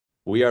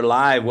We are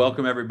live.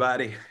 Welcome,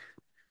 everybody.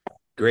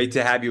 Great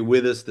to have you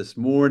with us this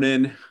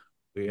morning.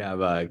 We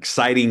have an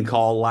exciting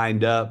call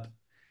lined up.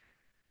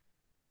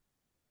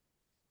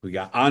 We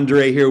got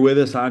Andre here with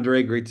us.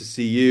 Andre, great to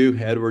see you.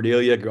 Edward,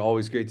 Ilya,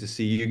 always great to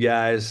see you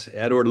guys.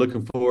 Edward,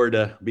 looking forward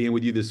to being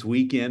with you this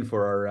weekend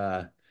for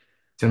our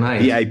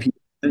Tonight. VIP.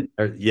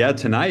 Yeah,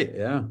 tonight.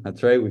 Yeah,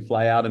 that's right. We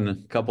fly out in a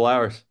couple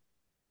hours.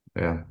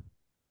 Yeah.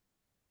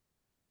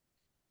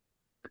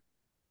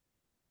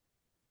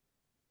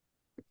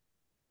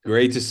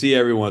 Great to see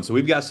everyone. So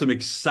we've got some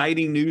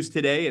exciting news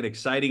today, an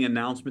exciting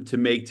announcement to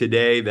make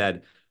today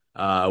that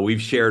we've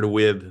shared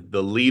with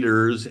the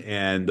leaders,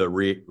 and the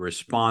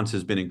response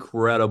has been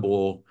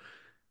incredible.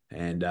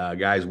 And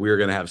guys, we're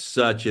going to have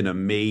such an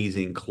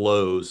amazing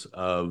close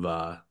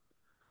of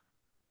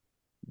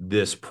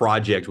this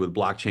project with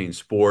blockchain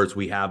sports.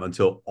 We have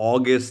until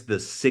August the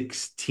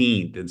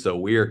 16th. And so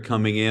we are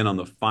coming in on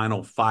the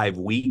final 5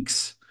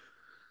 weeks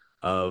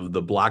of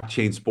the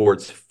blockchain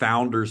sports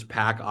founders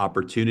pack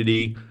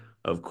opportunity.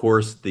 Of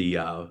course, the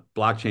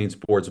blockchain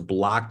sports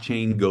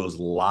blockchain goes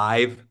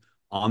live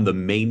on the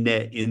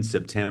mainnet in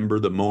September,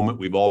 the moment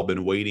we've all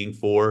been waiting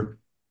for.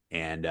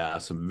 And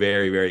some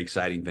very, very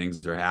exciting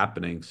things are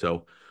happening.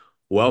 So,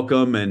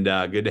 welcome and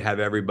good to have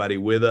everybody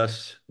with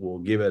us. We'll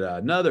give it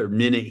another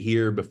minute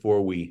here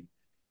before we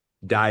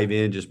dive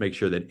in. Just make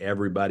sure that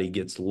everybody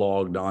gets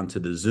logged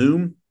onto the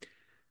Zoom.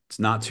 It's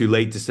not too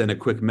late to send a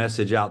quick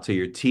message out to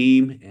your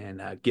team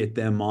and get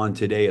them on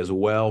today as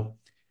well.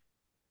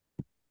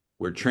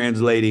 We're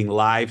translating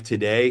live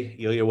today.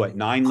 Ilya, what,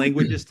 9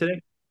 languages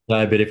today? Yeah,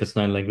 I believe it's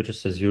 9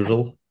 languages as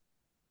usual.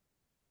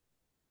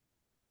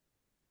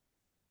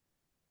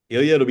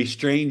 Ilya, it'll be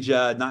strange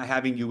not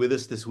having you with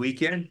us this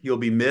weekend. You'll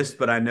be missed,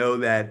 but I know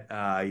that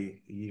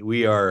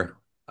we are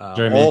all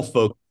Jeremy,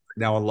 focused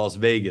now in Las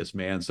Vegas,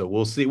 man. So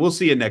we'll see. We'll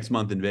see you next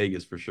month in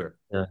Vegas for sure.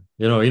 yeah,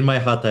 in my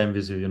heart I'm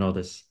with you, you know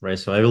this, right?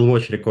 So I will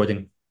watch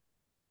recording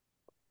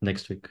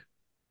next week.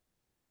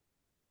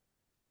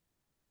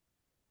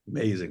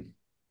 Amazing.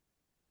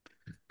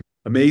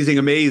 Amazing,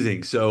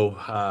 amazing.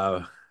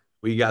 So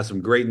we got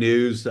some great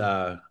news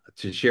to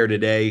share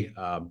today.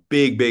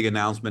 Big, big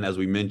announcement, as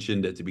we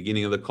mentioned at the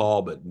beginning of the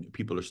call, but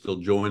people are still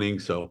joining.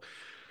 So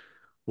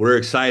we're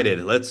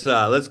excited.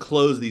 Let's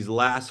close these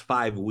last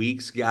 5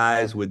 weeks,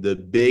 guys, with the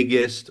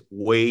biggest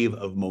wave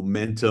of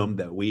momentum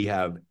that we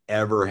have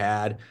ever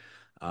had.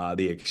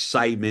 The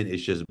excitement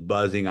is just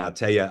buzzing. I'll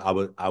tell you,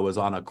 I was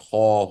on a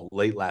call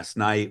late last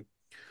night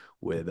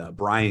with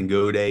Brian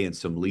Goday and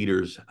some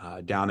leaders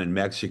down in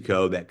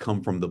Mexico that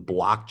come from the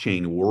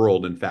blockchain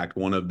world. In fact,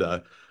 one of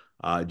the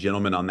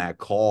gentlemen on that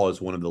call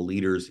is one of the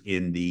leaders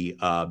in the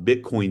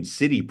Bitcoin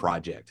City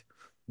project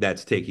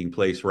that's taking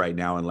place right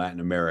now in Latin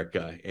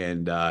America.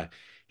 And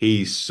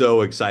he's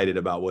so excited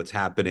about what's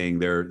happening.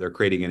 They're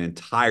creating an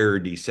entire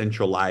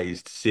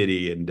decentralized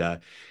city,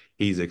 and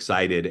he's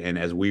excited. And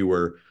as we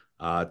were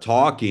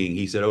talking,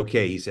 he said,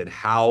 "Okay," he said,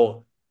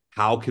 how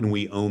can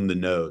we own the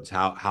nodes?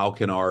 How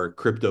can our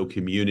crypto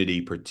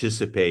community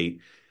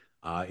participate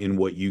in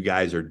what you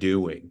guys are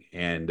doing?"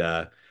 And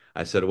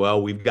I said,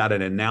 "Well, we've got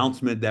an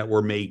announcement that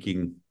we're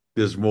making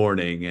this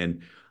morning,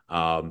 and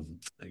um,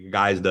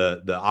 guys,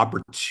 the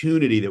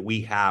opportunity that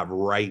we have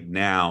right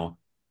now,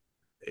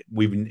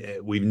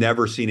 we've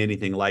never seen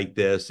anything like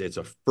this. It's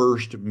a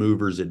first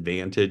mover's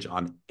advantage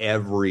on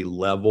every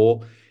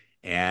level."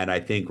 And I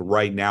think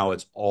right now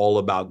it's all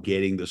about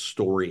getting the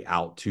story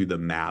out to the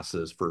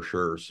masses for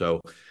sure.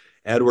 So,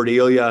 Edward,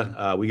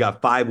 Ilya, we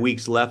got 5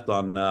 weeks left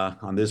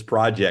on this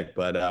project,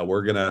 but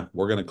we're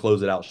gonna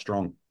close it out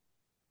strong.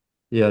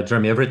 Yeah,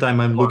 Jeremy, every time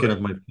I'm looking at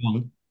my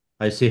phone,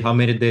 I see how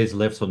many days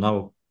left.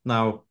 So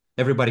now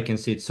everybody can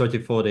see it's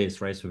 34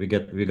 days, right? So we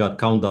got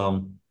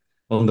countdown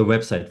on the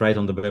website, right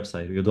on the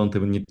website. You don't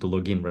even need to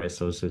log in, right?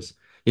 So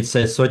it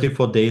says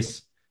 34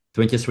 days,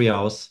 23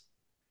 hours,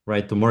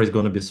 right? Tomorrow is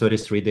going to be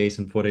 33 days,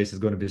 and 4 days is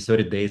going to be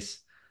 30 days.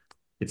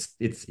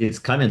 It's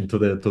coming to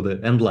the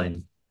end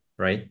line,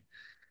 right?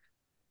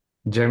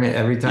 Jeremy,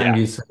 every time Yeah,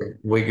 you say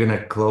we're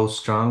gonna close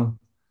strong,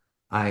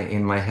 I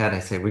in my head I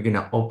say we're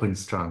gonna open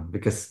strong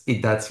because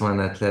that's when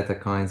Atleta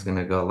coin's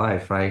gonna go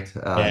live, right?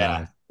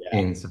 yeah, yeah.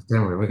 In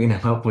September. We're gonna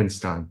open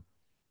strong.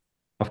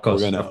 Of We're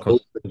course, gonna of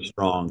course. open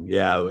strong.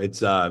 Yeah,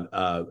 it's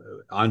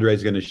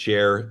Andre's gonna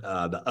share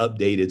the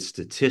updated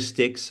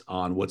statistics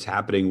on what's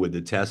happening with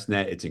the test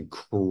net. It's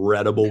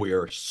incredible. We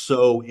are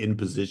so in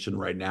position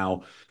right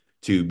now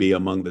to be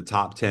among the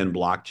top 10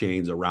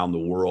 blockchains around the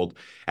world.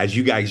 As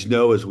you guys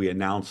know, as we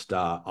announced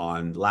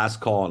on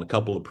last call and a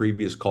couple of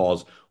previous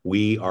calls,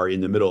 we are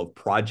in the middle of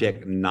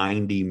Project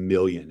 90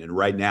 million. And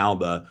right now,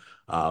 the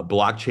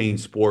blockchain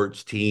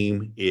sports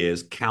team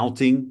is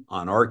counting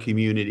on our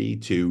community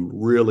to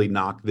really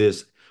knock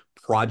this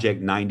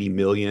Project 90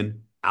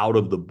 million out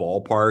of the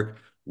ballpark,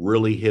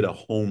 really hit a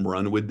home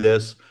run with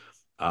this.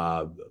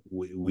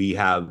 We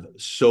have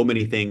so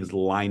many things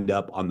lined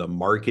up on the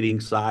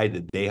marketing side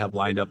that they have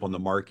lined up on the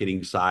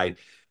marketing side.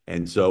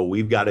 And so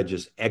we've got to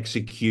just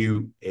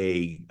execute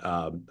a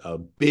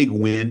big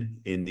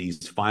win in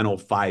these final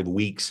 5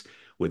 weeks.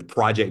 with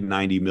Project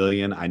 90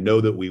 million. I know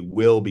that we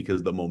will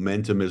because the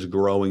momentum is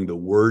growing. The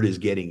word is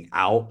getting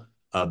out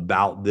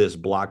about this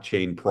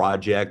blockchain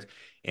project.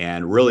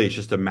 And really, it's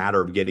just a matter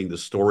of getting the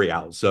story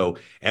out. So,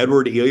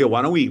 Edward, Ilya,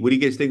 why don't we? What do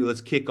you guys think? Let's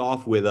kick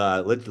off with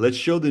let's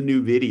show the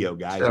new video,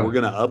 guys. We're Sure.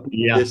 gonna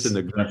upload this in Yes,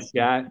 the group yes.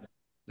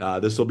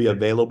 chat. This will be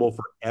available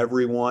for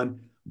everyone.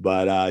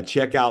 But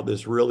check out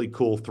this really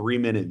cool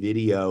 3-minute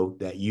video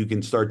that you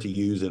can start to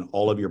use in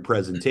all of your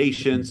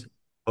presentations,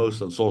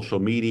 post on social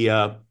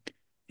media,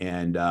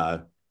 and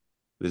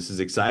this is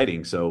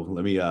exciting. So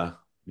let me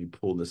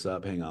pull this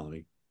up. Hang on, let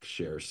me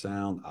share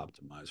sound,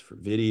 optimize for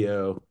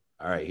video.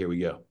 All right, here we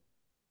go.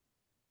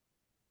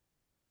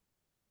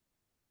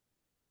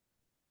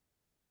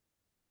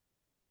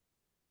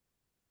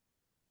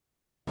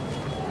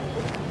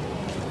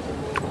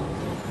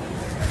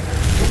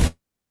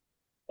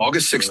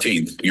 August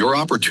 16th, your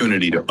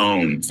opportunity to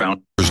own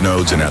founders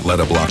nodes in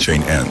Atleta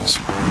blockchain ends.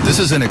 This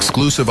is an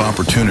exclusive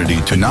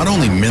opportunity to not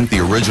only mint the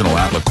original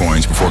Atla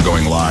coins before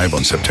going live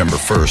on September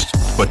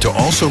 1st, but to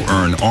also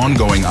earn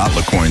ongoing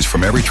Atla coins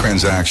from every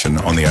transaction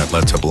on the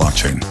Atleta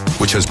blockchain,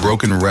 which has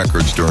broken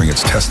records during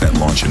its testnet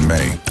launch in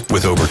May,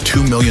 with over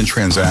 2 million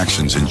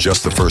transactions in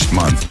just the first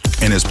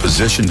month, and is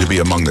positioned to be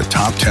among the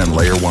top 10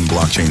 Layer 1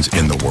 blockchains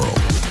in the world.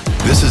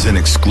 This is an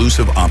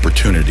exclusive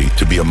opportunity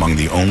to be among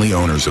the only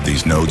owners of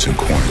these nodes and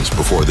coins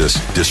before this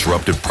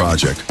disruptive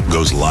project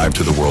goes live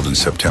to the world in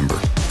September.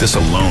 This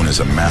alone is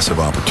a massive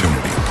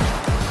opportunity.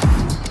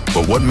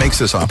 But what makes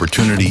this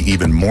opportunity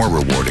even more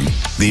rewarding?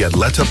 The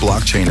Atleta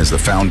blockchain is the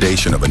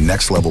foundation of a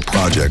next-level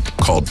project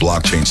called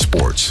Blockchain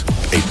Sports,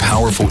 a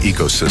powerful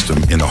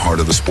ecosystem in the heart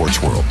of the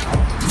sports world.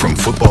 From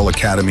football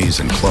academies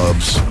and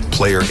clubs,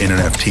 player in an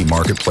NFT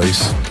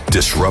marketplace,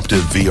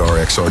 disruptive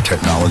VR/XR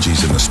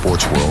technologies in the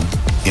sports world,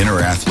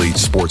 inter-athlete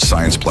sports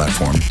science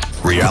platform,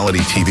 reality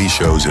TV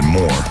shows, and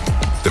more,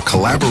 the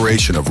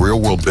collaboration of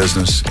real-world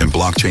business and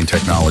blockchain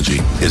technology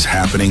is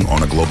happening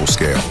on a global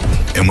scale.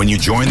 And when you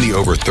join the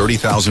over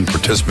 30,000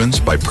 participants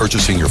by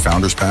purchasing your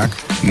Founders Pack,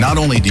 not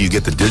only do you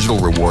get the digital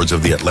rewards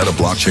of the Atleta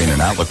blockchain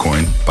and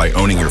Atlacoin by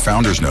owning your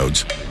Founders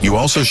nodes, you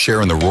also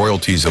share in the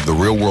royalties of the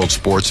real-world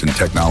sports and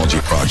technology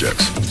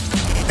projects.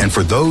 And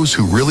for those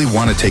who really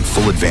want to take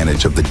full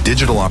advantage of the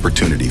digital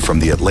opportunity from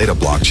the Atleta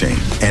blockchain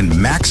and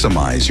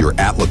maximize your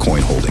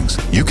Atlacoin holdings,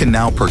 you can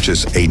now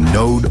purchase a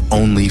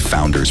node-only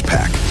Founders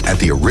Pack at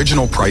the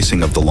original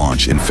pricing of the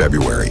launch in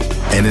February.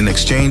 And in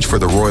exchange for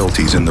the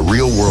royalties in the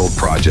real-world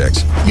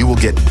projects, you will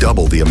get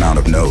double the amount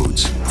of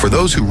nodes. For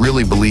those who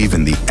really believe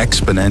in the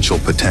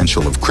exponential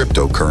potential of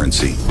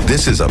cryptocurrency,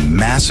 this is a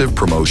massive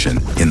promotion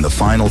in the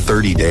final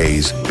 30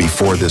 days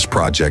before this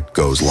project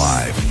goes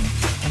live.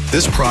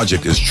 This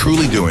project is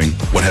truly doing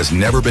what has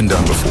never been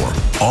done before,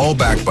 all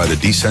backed by the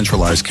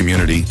decentralized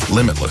community,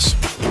 Limitless.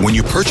 When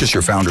you purchase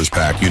your Founders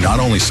Pack, you not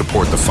only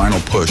support the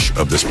final push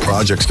of this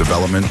project's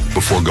development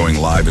before going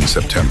live in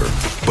September,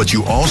 but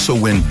you also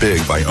win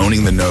big by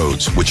owning the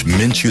nodes, which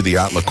mint you the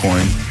Atla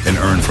coin and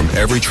earn from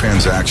every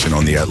transaction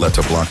on the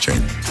Atleta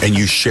blockchain, and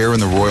you share in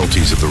the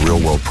royalties of the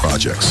real-world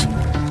projects.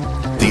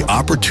 The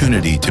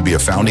opportunity to be a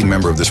founding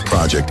member of this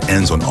project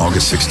ends on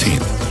August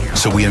 16th.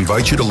 So we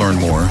invite you to learn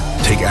more,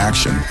 take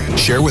action,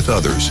 share with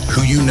others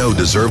who you know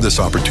deserve this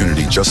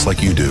opportunity just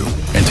like you do.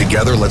 And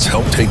together, let's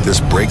help take this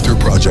breakthrough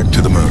project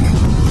to the moon.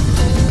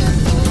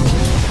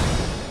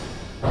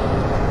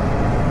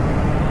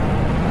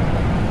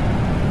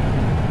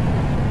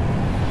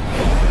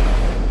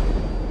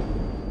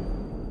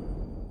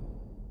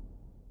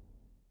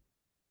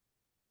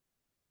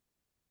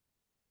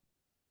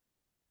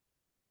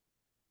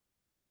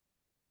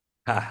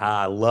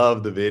 I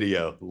love the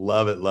video.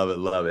 Love it, love it,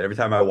 love it. Every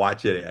time I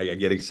watch it, I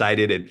get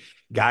excited. And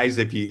guys,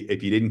 if you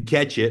didn't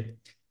catch it,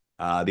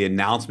 the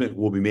announcement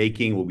we'll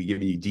be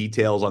giving you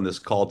details on this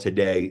call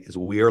today is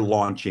we are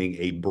launching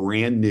a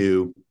brand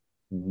new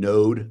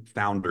Node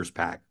Founders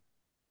Pack.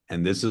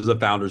 And this is a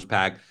Founders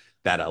Pack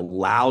that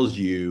allows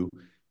you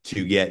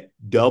to get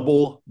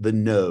double the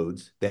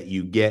nodes that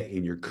you get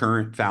in your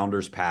current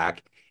Founders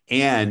Pack.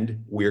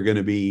 And we're going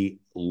to be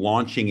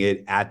launching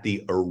it at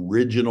the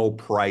original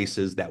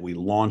prices that we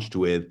launched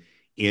with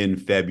in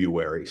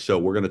February. So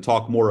we're going to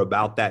talk more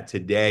about that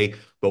today.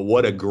 But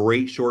what a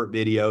great short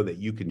video that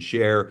you can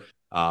share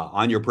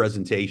on your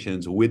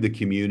presentations with the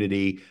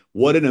community.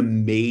 What an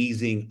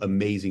amazing,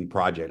 amazing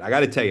project. I got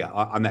to tell you,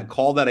 on that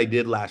call that I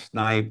did last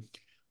night,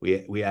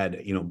 we had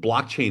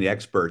blockchain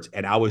experts,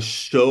 and I was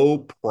so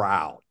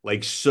proud,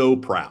 like so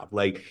proud.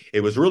 Like it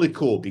was really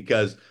cool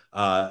because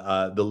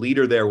the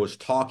leader there was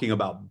talking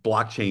about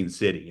Blockchain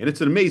City, and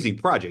it's an amazing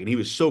project, and he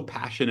was so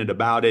passionate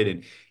about it,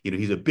 and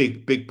he's a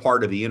big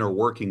part of the inner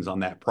workings on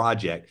that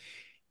project.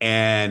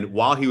 And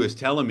while he was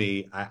telling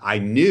me, I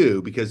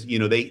knew because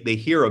they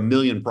hear a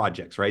million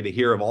projects, right? They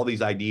hear of all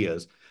these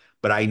ideas,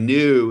 but I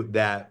knew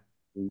that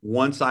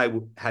once I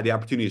had the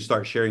opportunity to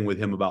start sharing with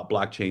him about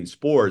blockchain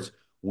sports,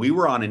 we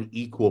were on an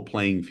equal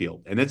playing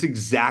field. And that's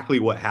exactly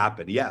what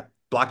happened. Yeah,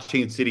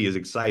 Blockchain City is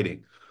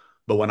exciting.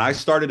 But when I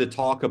started to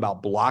talk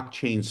about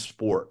blockchain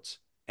sports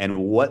and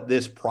what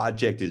this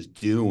project is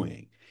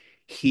doing,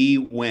 he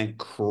went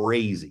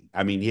crazy.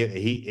 I mean,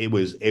 it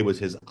was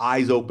his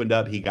eyes opened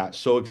up. He got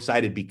so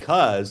excited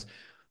because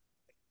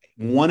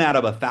 1 out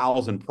of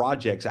 1,000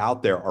 projects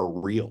out there are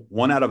real.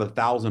 1 out of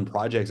 1,000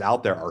 projects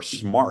out there are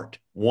smart.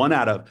 One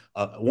out of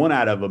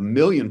 1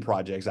 million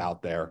projects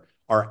out there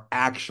are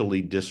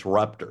actually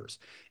disruptors.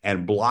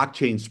 And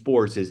blockchain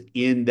sports is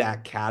in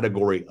that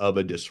category of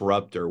a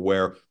disruptor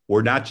where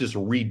we're not just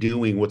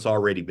redoing what's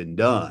already been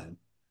done.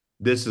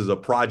 This is a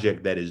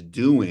project that is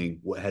doing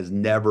what has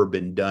never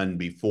been done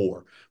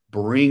before,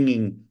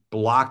 bringing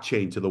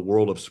blockchain to the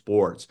world of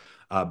sports,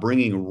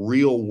 bringing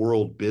real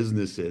world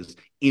businesses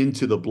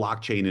into the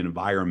blockchain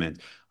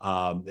environment.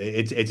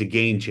 It's a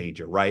game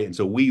changer, right? And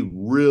so we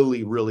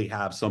really, really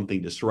have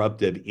something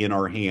disruptive in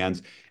our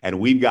hands, and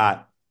we've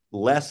got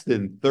less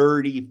than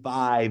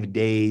 35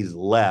 days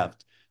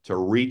left to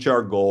reach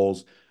our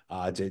goals.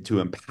 To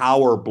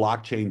empower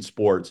blockchain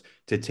sports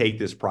to take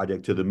this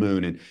project to the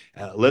moon. And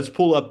let's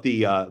pull up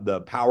the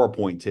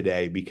PowerPoint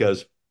today,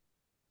 because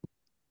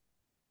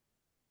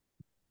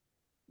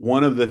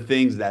one of the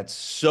things that's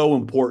so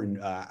important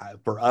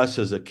for us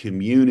as a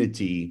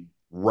community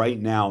right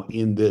now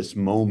in this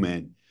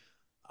moment,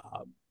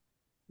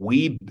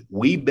 we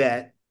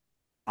bet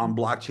on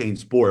blockchain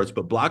sports,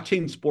 but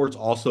blockchain sports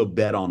also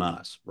bet on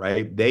us,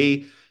 right?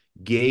 They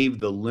gave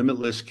the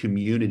limitless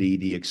community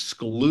the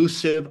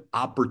exclusive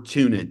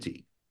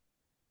opportunity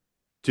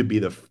to be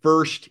the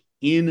first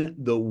in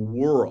the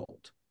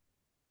world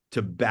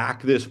to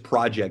back this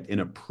project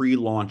in a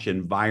pre-launch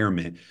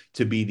environment,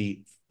 to be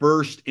the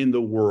first in the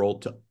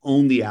world to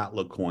own the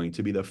Atla coin,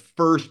 to be the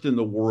first in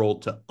the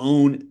world to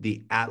own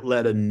the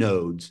Atleta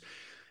nodes.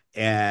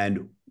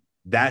 And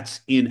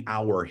that's in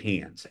our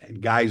hands.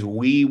 And guys,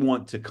 we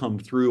want to come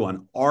through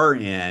on our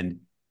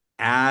end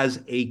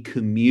as a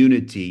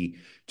community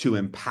to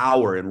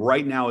empower. And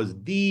right now is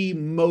the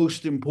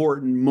most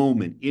important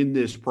moment in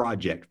this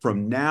project.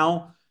 From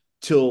now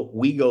till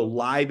we go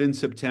live in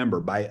September,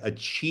 by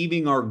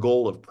achieving our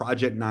goal of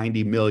Project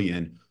 90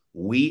 million,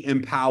 we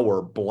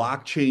empower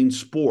blockchain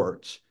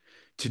sports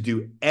to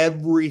do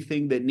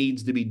everything that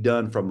needs to be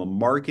done from a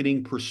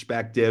marketing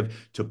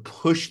perspective to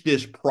push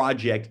this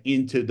project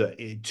to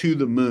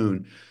the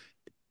moon.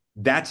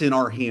 That's in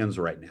our hands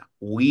right now.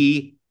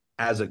 We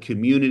as a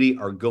community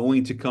are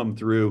going to come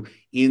through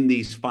in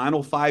these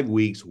final 5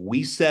 weeks.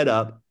 We set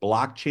up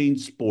blockchain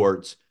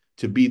sports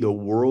to be the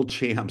world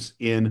champs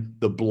in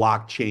the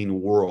blockchain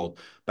world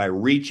by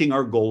reaching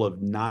our goal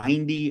of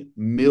 90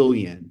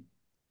 million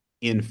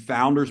in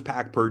Founders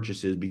Pack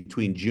purchases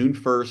between June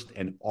 1st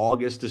and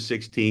August the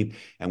 16th.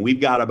 And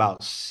we've got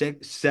about a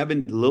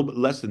little bit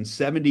less than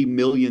 70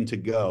 million to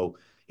go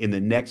in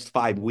the next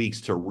 5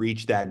 weeks to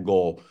reach that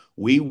goal.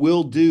 We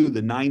will do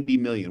the 90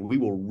 million. We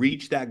will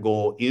reach that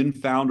goal in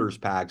Founders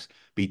Packs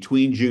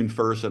between June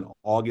 1st and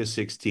August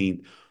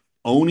 16th.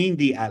 Owning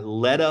the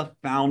Atleta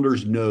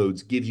Founders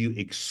nodes gives you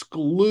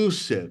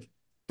exclusive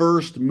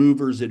first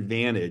movers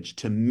advantage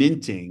to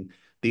minting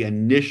the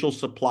initial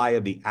supply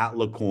of the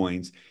Atla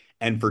coins.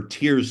 And for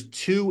tiers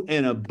 2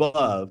 and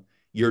above,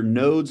 your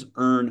nodes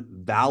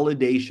earn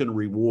validation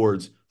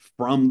rewards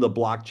from the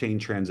blockchain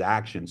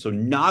transaction. So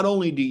not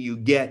only do you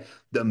get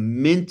the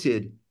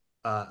minted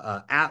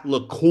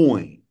Atla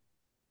coin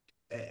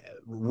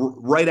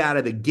right out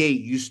of the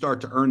gate, you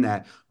start to earn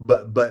that.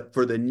 But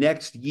for the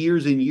next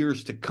years and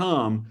years to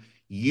come,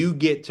 you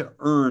get to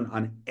earn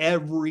on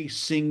every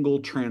single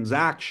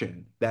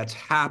transaction that's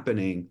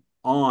happening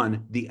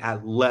on the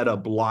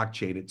Atleta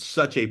blockchain. It's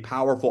such a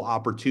powerful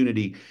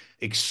opportunity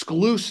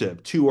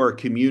exclusive to our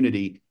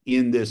community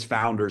in this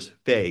founders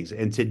phase.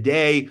 And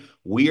today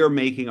we are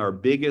making our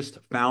biggest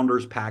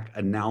founders pack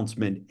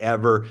announcement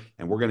ever.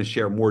 And we're going to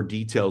share more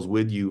details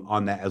with you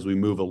on that as we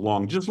move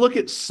along. Just look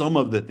at some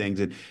of the things.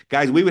 And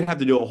guys, we would have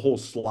to do a whole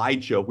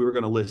slideshow if we were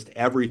going to list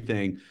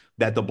everything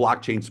that the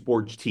blockchain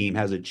sports team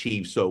has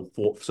achieved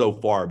so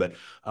far. But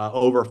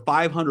over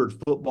 500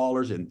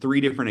 footballers in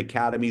 3 different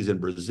academies in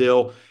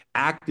Brazil,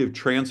 active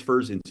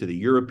transfers into the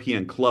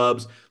European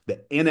clubs.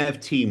 The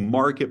NFT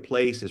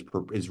marketplace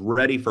is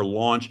ready for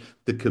launch.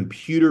 The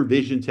computer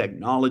vision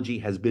technology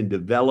has been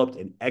developed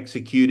and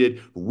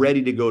executed,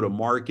 ready to go to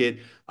market.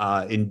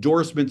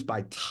 Endorsements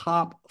by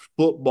top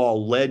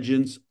football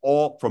legends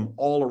from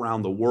all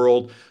around the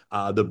world.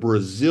 The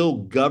Brazil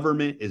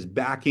government is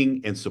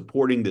backing and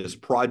supporting this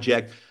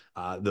project.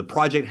 The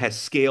project has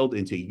scaled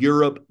into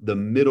Europe, the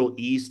Middle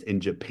East,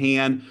 and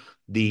Japan.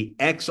 The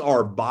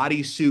XR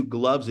bodysuit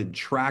gloves and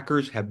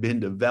trackers have been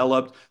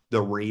developed.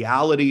 The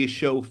reality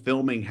show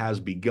filming has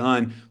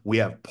begun. We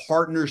have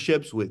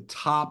partnerships with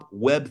top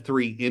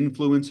Web3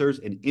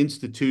 influencers and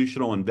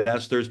institutional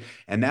investors,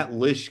 and that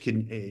list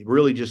can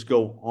really just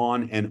go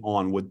on and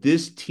on. What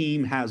this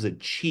team has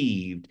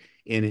achieved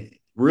in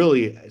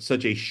really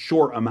such a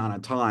short amount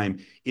of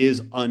time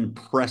is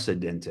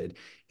unprecedented.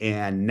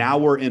 And now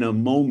we're in a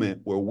moment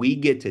where we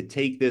get to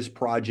take this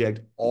project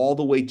all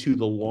the way to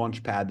the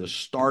launch pad, the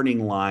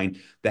starting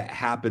line that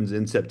happens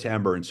in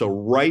September. And so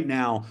right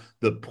now,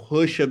 the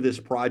push of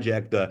this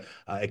project, the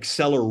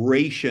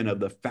acceleration of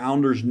the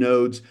founders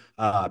nodes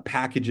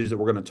packages that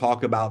we're going to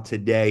talk about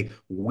today,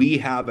 we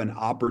have an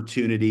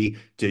opportunity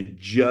to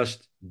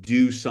just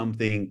do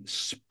something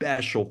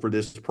special for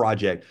this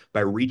project by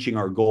reaching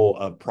our goal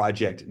of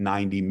Project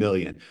 90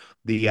 million.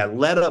 The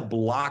Atleta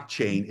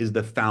blockchain is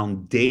the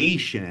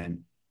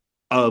foundation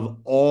of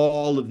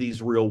all of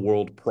these real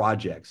world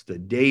projects, the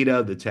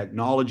data, the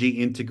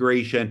technology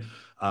integration,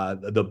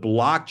 the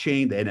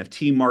blockchain, the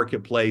NFT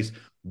marketplace.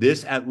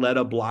 This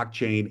Atleta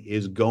blockchain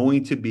is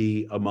going to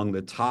be among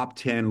the top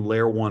 10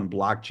 layer one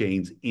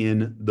blockchains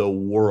in the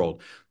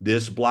world.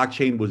 This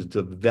blockchain was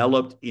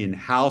developed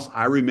in-house.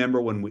 I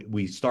remember when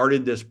we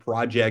started this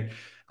project,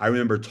 I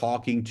remember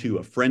talking to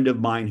a friend of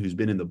mine who's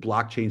been in the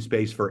blockchain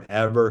space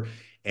forever,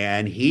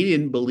 and he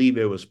didn't believe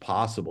it was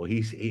possible.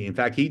 In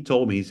fact, he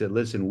told me, he said,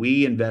 listen,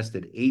 we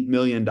invested $8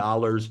 million,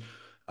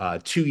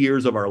 2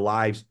 years of our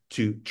lives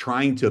to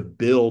trying to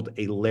build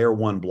a layer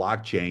one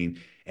blockchain.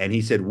 And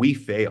he said, we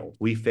failed.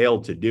 We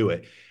failed to do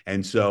it.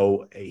 And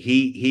so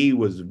he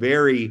was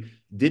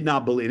did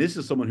not believe, this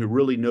is someone who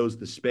really knows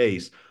the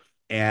space.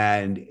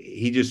 And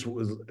he just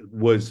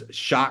was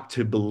shocked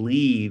to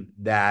believe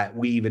that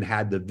we even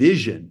had the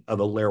vision of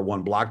a layer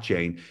one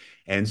blockchain.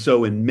 And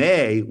so in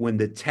May, when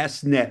the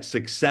test net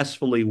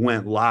successfully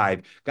went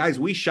live, guys,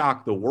 we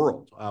shocked the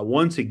world.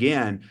 Once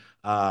again,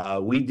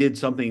 we did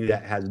something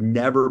that has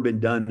never been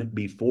done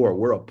before.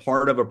 We're a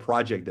part of a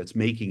project that's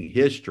making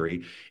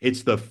history.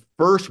 It's the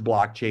first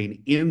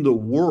blockchain in the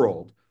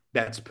world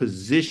that's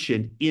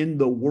positioned in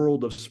the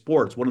world of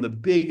sports. One of the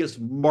biggest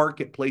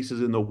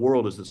marketplaces in the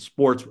world is the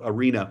sports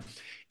arena.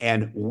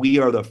 And we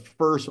are the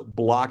first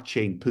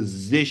blockchain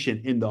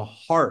positioned in the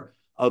heart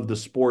of the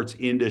sports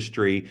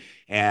industry.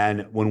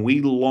 And when we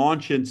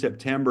launch in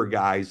September,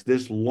 guys,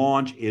 this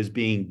launch is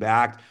being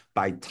backed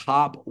by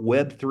top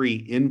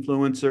Web3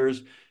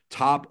 influencers,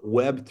 top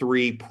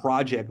Web3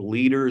 project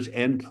leaders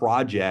and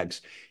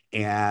projects.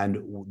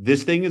 And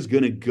this thing is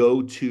going to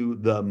go to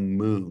the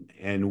moon.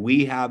 And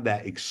we have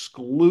that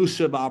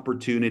exclusive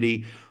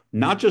opportunity,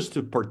 not just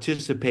to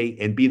participate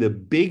and be the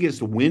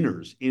biggest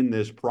winners in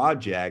this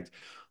project,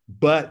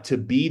 but to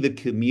be the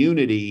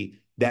community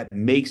that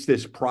makes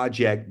this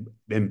project,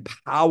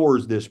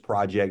 empowers this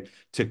project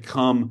to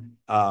come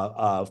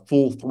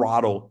full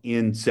throttle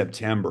in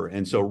September.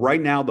 And so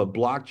right now, the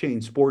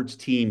blockchain sports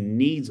team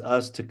needs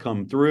us to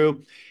come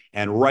through.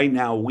 And right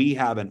now, we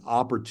have an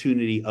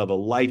opportunity of a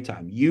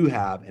lifetime. You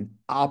have an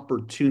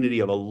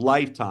opportunity of a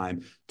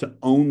lifetime to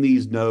own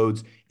these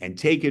nodes and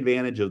take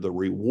advantage of the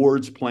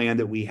rewards plan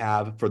that we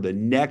have for the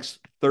next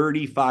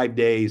 35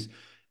 days.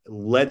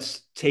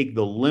 Let's take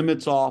the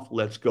limits off.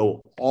 Let's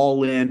go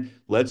all in.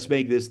 Let's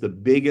make this the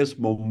biggest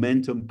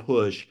momentum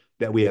push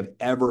that we have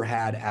ever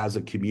had as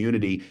a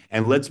community.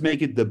 And let's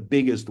make it the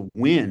biggest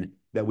win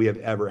that we have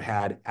ever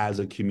had as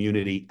a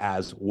community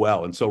as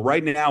well. And so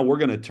right now, we're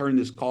going to turn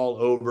this call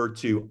over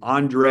to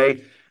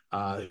Andre,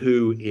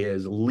 who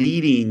is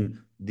leading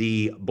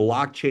the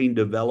blockchain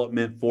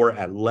development for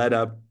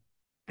Atleta.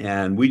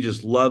 And we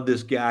just love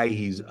this guy.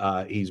 He's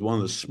one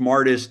of the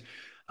smartest.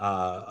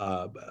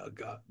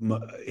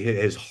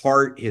 His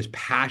heart, his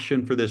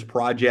passion for this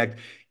project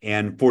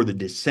and for the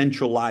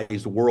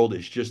decentralized world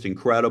is just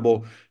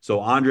incredible. So,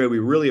 Andre, we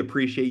really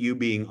appreciate you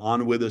being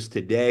on with us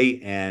today.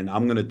 And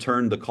I'm going to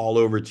turn the call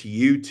over to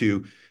you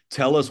to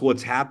tell us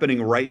what's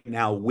happening right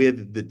now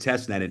with the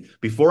test net. And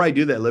before I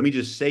do that, let me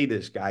just say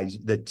this, guys.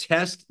 The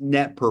test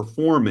net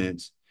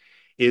performance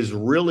is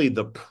really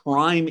the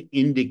prime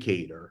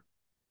indicator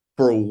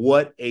for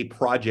what a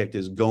project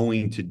is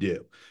going to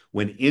do.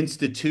 When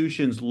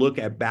institutions look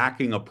at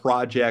backing a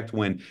project,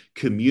 when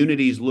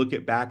communities look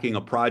at backing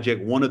a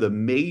project, one of the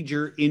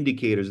major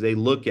indicators they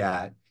look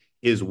at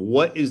is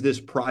what is this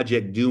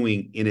project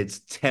doing in its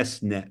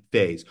test net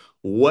phase?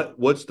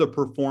 What's the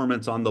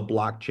performance on the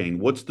blockchain?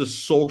 What's the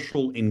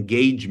social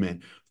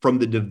engagement from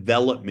the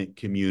development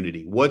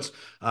community?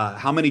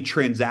 How many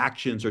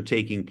transactions are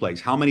taking place?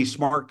 How many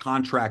smart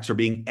contracts are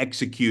being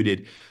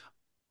executed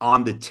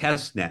on the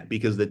test net?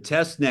 Because the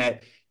test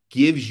net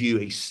gives you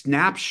a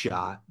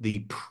snapshot, the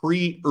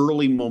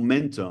pre-early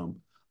momentum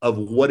of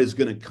what is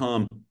going to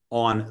come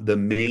on the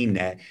main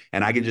net.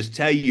 And I can just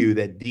tell you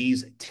that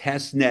these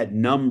test net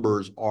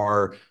numbers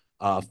are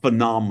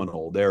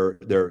phenomenal. They're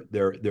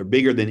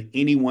bigger than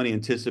anyone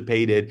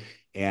anticipated,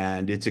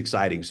 and it's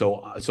exciting.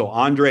 So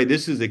Andre,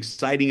 this is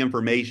exciting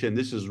information.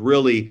 This is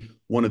really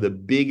one of the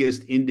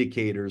biggest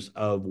indicators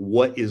of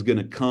what is going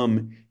to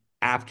come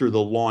after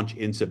the launch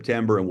in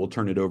September, and we'll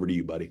turn it over to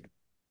you, buddy.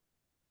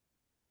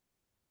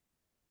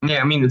 Yeah,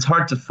 I mean, it's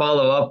hard to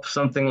follow up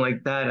something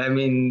like that. I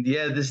mean,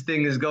 yeah, this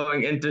thing is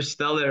going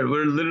interstellar.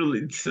 We're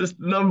literally just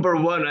number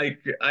one.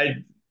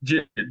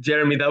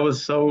 Jeremy, that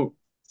was so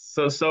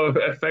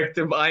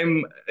effective.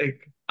 I'm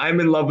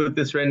in love with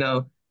this right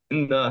now,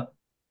 and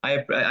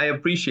I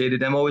appreciate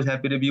it. I'm always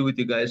happy to be with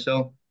you guys.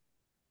 So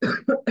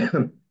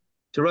to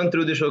run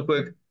through this real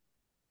quick,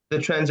 the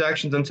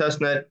transactions on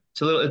testnet,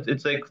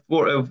 it's like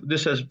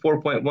this says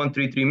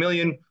 4.133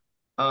 million.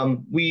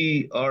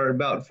 We are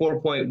about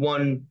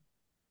 4.1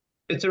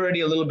 it's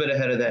already a little bit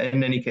ahead of that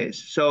in any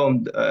case.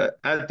 So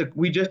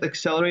we just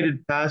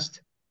accelerated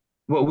past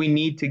what we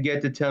need to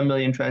get to 10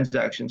 million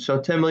transactions. So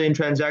 10 million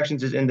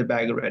transactions is in the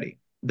bag already.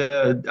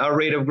 Our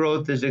rate of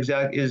growth is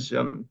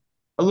a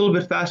little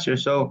bit faster.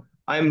 So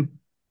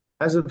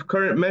as of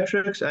current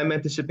metrics, I'm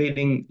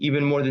anticipating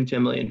even more than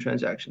 10 million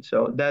transactions.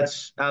 So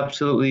that's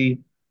absolutely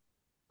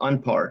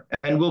on par.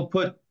 And we'll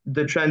put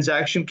the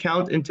transaction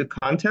count into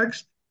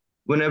context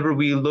whenever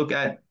we look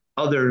at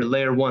other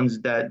layer ones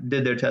that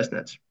did their test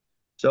nets.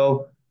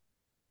 So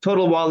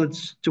total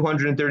wallets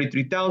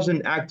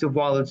 233,000, active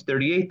wallets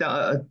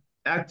 38,000.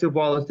 Active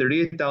wallets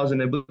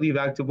 38,000. I believe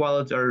active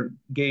wallets are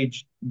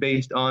gauged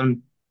based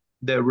on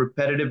the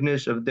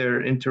repetitiveness of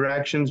their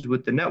interactions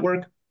with the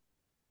network.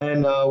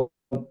 And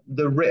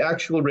the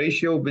actual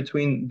ratio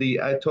between the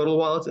total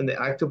wallets and the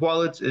active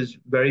wallets is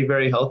very,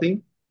 very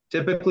healthy.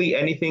 Typically,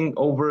 anything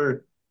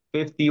over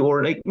 50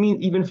 or like, I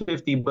mean, even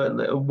 50,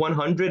 but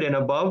 100 and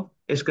above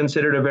is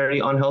considered a very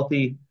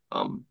unhealthy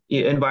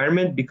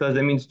environment because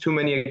that means too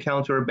many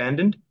accounts are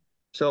abandoned.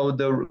 So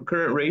the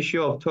current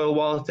ratio of total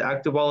wallets to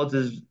active wallets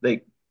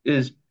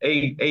is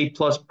A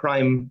plus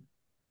prime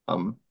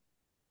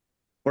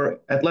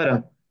for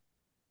Atleta.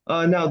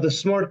 Now the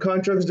smart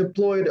contracts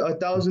deployed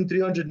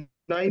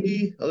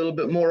 1,390, a little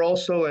bit more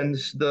also, and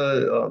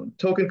the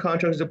token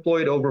contracts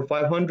deployed over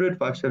 500,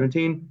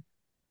 517.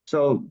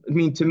 So, I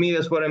mean, to me,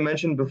 that's what I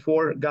mentioned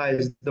before,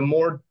 guys. The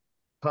more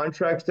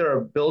contracts that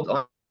are built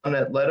on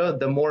Atleta,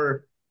 the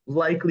more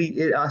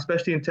likely,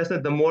 especially in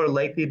testnet, the more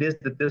likely it is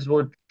that this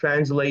will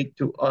translate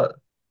to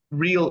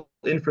real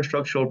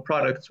infrastructural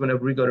products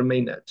whenever we go to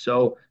mainnet.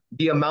 So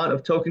the amount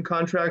of token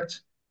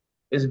contracts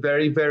is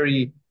very,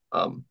 very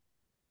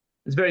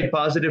it's very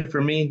positive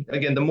for me.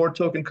 Again, the more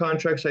token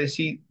contracts I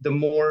see, the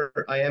more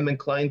I am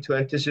inclined to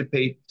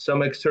anticipate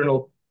some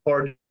external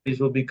parties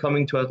will be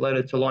coming to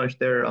Atleta to launch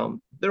their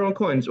own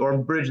coins or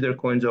bridge their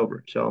coins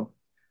over. So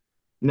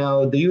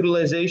now the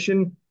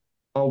utilization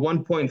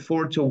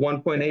 1.4 to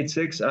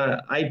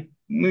 1.86. I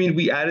mean,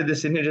 we added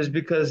this in here just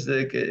because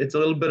like, it's a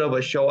little bit of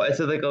a show. It's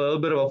like a little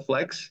bit of a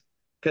flex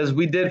because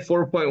we did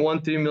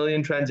 4.13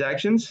 million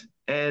transactions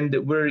and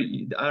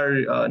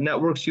our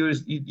network's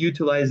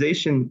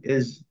utilization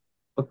is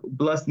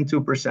less than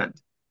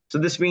 2%. So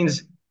this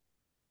means,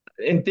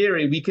 in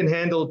theory, we can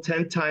handle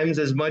 10 times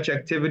as much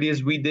activity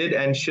as we did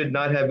and should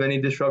not have any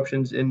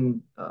disruptions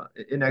in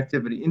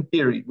activity. In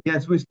theory,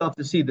 yes, we still have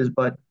to see this,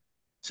 but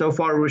so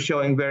far we're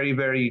showing very,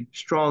 very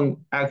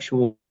strong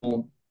actual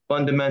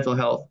fundamental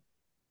health.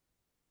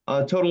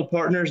 Total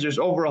partners, there's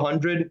over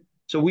 100.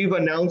 So we've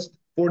announced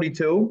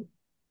 42.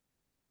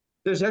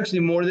 There's actually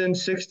more than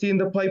 60 in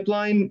the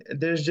pipeline.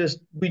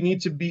 We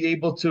need to be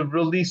able to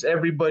release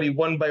everybody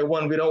one by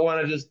one. We don't want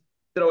to just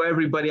throw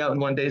everybody out in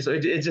one day. So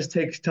it just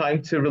takes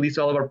time to release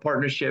all of our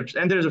partnerships.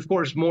 And there's, of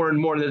course, more and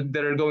more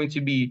that are going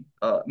to be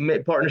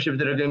partnerships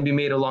that are going to be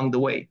made along the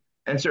way.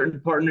 And certain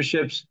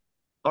partnerships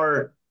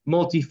are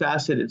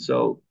multifaceted.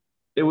 So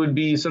it would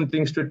be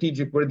something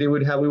strategic where we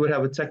would have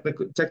a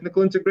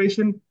technical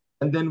integration,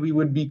 and then we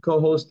would be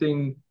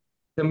co-hosting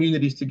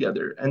communities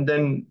together. And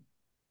then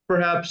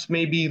perhaps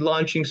maybe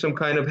launching some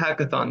kind of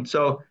hackathon.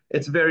 So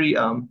it's very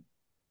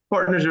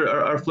partners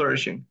are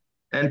flourishing.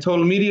 And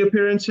total media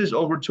appearances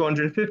over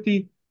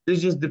 250.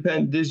 This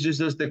is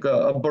just like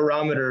a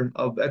barometer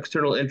of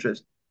external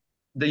interest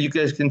that you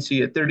guys can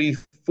see it.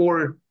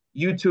 34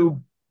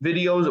 YouTube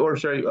videos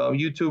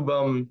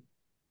YouTube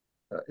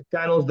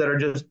channels that are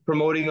just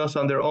promoting us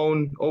on their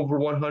own. Over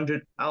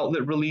 100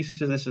 outlet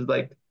releases. This is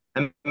like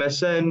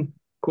MSN,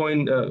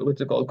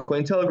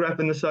 Cointelegraph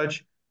and the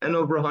such, and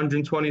over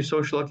 120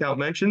 social account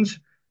mentions.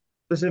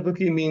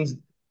 Specifically means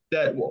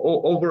that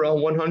over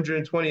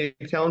 120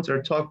 accounts are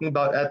talking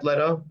about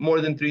Atleta more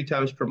than 3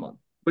 times per month,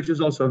 which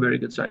is also a very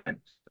good sign.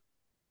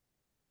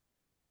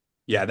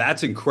 Yeah,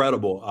 that's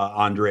incredible,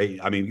 Andre.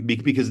 I mean,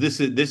 because this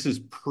is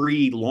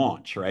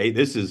pre-launch, right?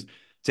 This is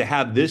to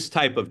have this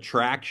type of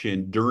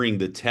traction during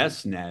the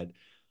test net.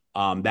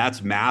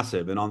 That's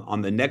massive. And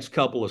on the next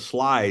couple of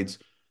slides,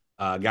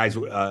 guys,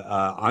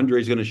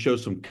 Andre is going to show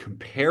some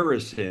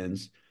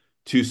comparisons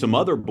to some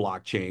other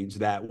blockchains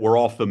that we're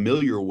all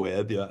familiar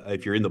with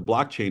if you're in the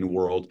blockchain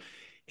world.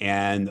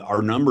 And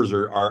our numbers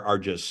are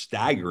just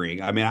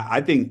staggering. I mean, I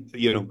think,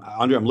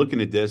 Andre, I'm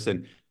looking at this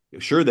and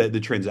sure that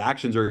the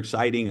transactions are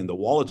exciting and the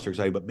wallets are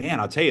exciting, but man,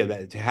 I'll tell you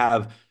that to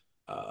have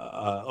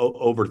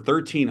over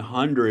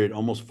 1,300,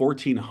 almost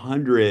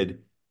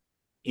 1,400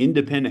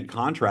 independent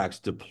contracts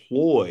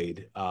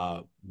deployed,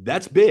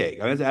 that's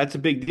big. I mean, that's a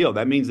big deal.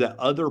 That means that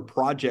other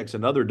projects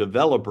and other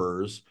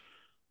developers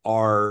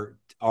are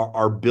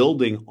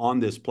building on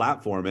this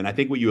platform. And I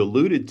think what you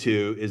alluded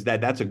to is that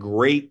that's a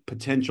great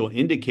potential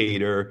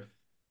indicator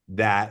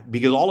that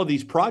because all of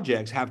these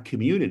projects have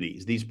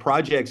communities, these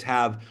projects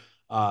have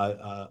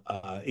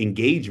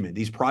engagement,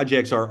 these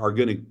projects are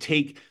going to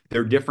take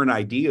their different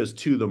ideas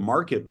to the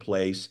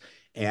marketplace.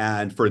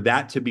 And for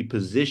that to be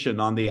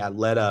positioned on the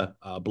Atleta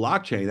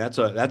blockchain,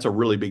 that's a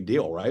really big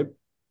deal, right?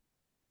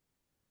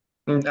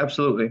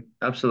 Absolutely.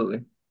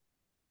 Absolutely.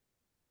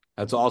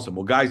 That's awesome.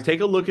 Well, guys,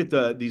 take a look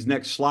at these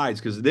next slides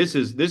because this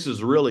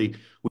is really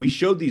we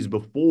showed these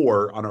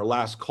before on our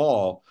last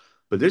call,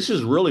 but this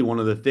is really one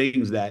of the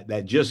things that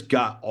just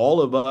got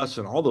all of us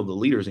and all of the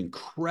leaders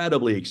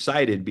incredibly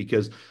excited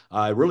because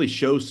it really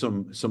shows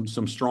some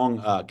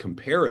strong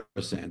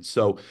comparisons.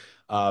 So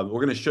we're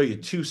going to show you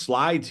two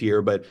slides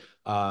here, but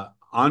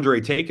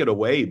Andre, take it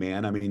away,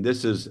 man. I mean,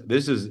 this is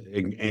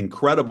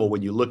incredible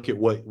when you look at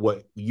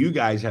what you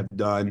guys have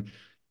done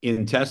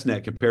in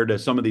testnet compared to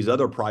some of these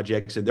other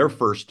projects in their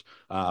first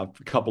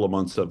couple of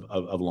months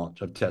of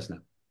launch of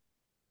testnet.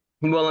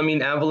 Well, I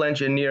mean,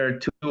 Avalanche and Near are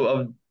two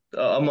of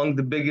among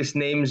the biggest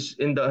names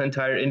in the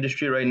entire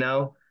industry right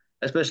now,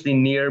 especially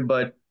Near.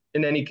 But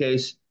in any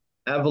case,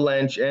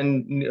 Avalanche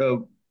and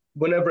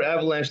whenever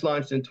Avalanche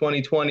launched in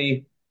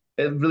 2020,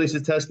 it released a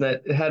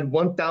testnet. It had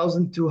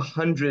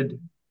 1,200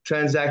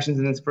 transactions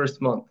in its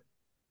first month.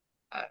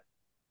 I,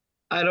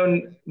 I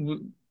don't,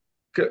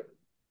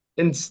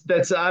 and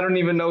that's I don't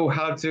even know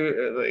how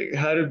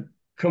to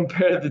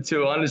compare the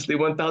two. Honestly,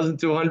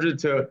 1,200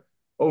 to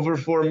over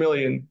 4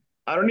 million.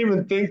 I don't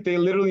even think they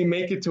literally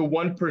make it to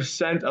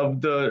 1%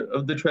 of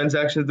the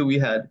transactions that we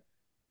had.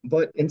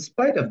 But in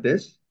spite of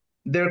this,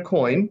 their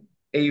coin,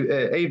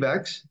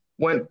 AVAX,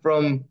 went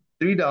from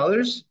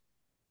 $3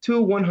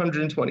 to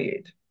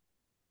 128.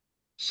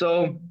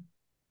 So,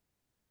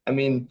 I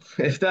mean,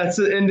 if that's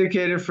an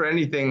indicator for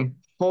anything,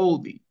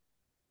 holy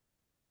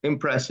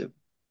impressive.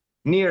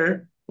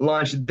 Near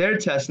launched their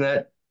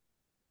testnet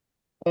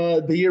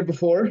the year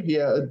before,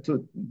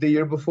 the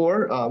year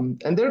before,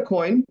 and their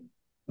coin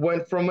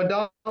went from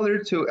 $1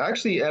 to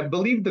actually, I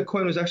believe the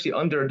coin was actually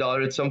under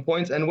 $1 at some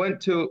points and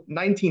went to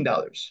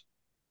 $19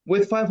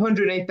 with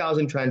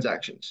 508,000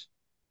 transactions.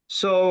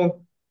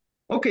 So,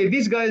 okay,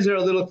 these guys are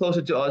a little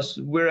closer to us.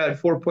 We're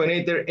at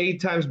 4.8. They're 8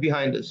 times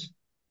behind us.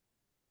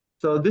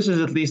 So this is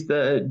at least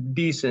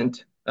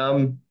decent.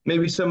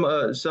 Maybe some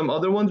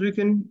other ones we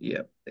can.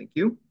 Yeah, thank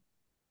you.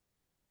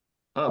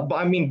 But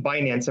I mean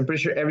Binance. I'm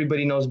pretty sure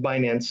everybody knows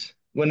Binance.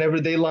 Whenever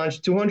they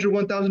launched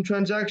 201,000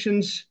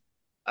 transactions,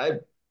 I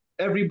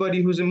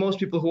everybody who's in most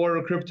people who are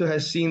in crypto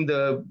has seen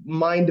the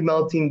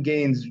mind-melting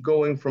gains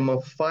going from a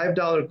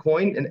 $5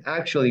 coin. And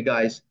actually,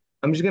 guys,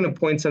 I'm just gonna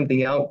point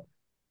something out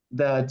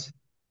that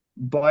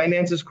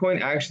Binance's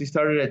coin actually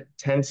started at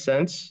 10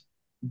 cents,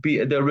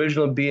 the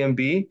original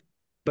BNB,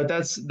 but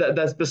that's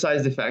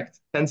besides the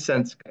fact. 10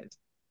 cents, guys.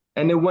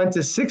 And it went to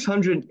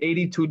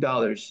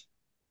 $682.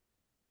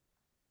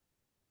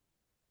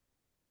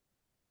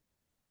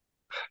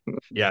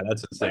 Yeah,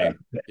 that's insane.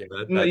 Yeah,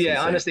 No, that's yeah,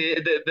 insane. honestly,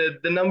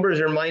 the numbers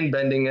are mind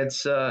bending.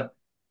 It's I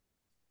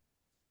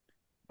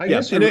Yeah,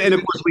 guess a and really of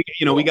good. course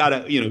we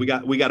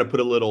gotta we gotta put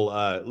a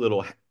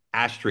little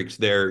asterisk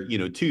there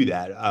to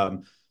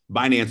that.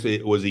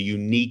 Binance was a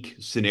unique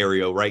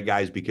scenario, right,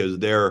 guys? Because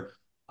their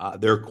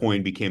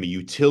coin became a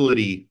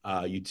utility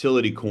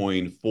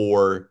coin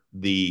for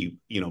the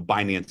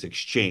Binance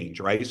exchange,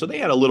 right? So they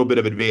had a little bit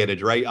of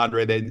advantage, right,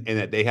 Andre, in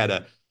that they had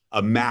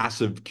a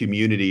massive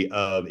community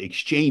of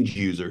exchange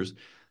users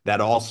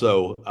that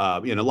also a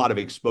lot of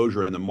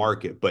exposure in the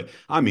market. But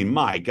I mean,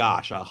 my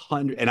gosh,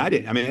 100, and I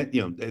didn't. I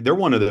mean, they're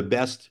one of the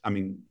best. I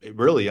mean,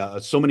 really,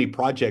 so many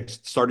projects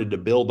started to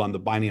build on the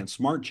Binance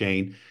Smart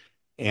Chain,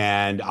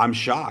 and I'm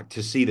shocked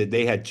to see that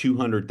they had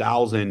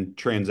 200,000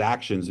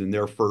 transactions in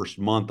their first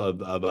month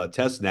of a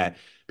test net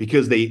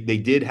because they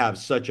did have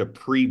such a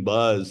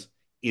pre-buzz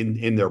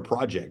in their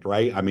project,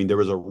 right? I mean, there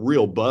was a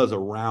real buzz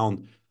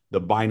around the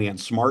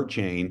Binance Smart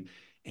Chain.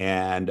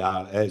 And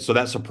so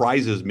that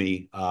surprises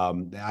me.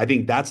 I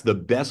think that's the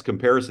best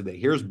comparison that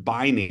here's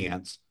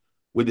Binance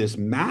with this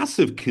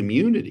massive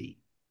community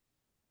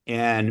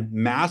and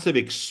massive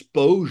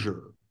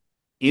exposure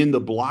in the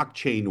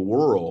blockchain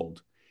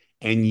world.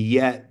 And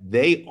yet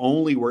they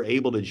only were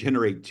able to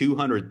generate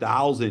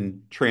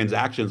 200,000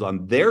 transactions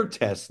on their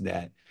test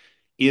net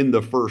in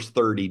the first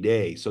 30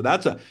 days. So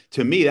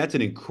to me, that's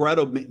an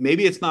incredible,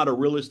 maybe it's not a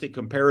realistic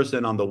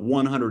comparison on the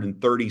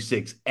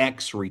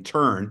 136x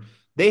return.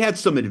 They had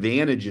some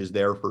advantages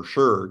there for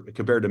sure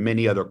compared to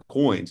many other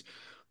coins.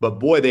 But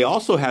boy, they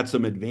also had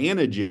some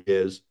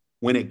advantages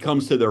when it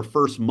comes to their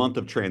first month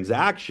of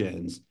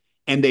transactions,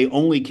 and they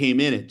only came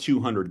in at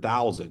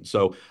 200,000.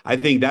 So I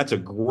think that's a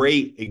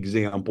great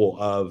example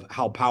of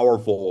how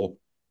powerful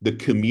the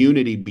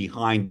community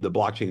behind the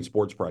blockchain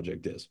sports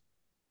project is.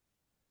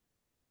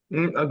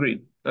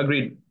 Agreed,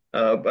 agreed.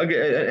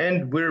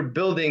 And we're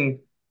building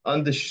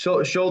on the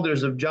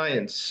shoulders of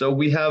giants, so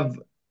we have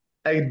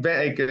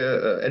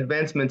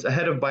advancements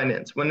ahead of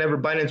Binance. Whenever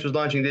Binance was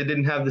launching, they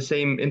didn't have the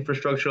same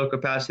infrastructural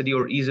capacity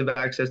or ease of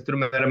access through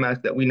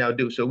MetaMask that we now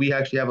do. So we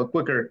actually have a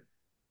quicker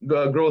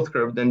growth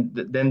curve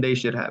than they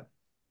should have.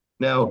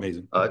 Now,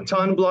 Amazing.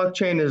 Ton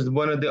blockchain is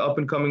one of the up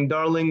and coming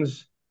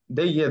darlings.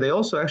 They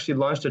also actually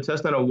launched their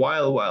testnet a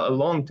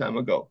long time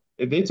ago.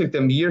 They took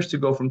them years to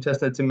go from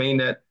testnet to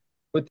mainnet.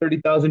 With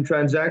 30,000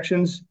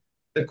 transactions,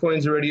 the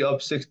coin's already up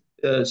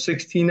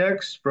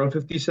 16x from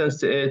 50 cents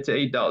to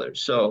 $8.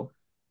 So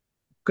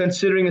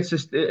considering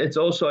it's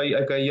also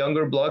like a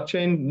younger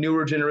blockchain,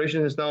 newer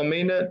generation has now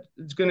mainnet.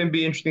 It's going to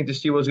be interesting to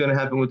see what's going to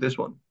happen with this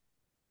one.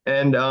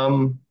 And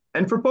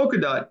for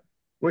Polkadot,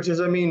 which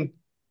is, I mean,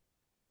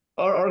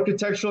 our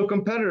architectural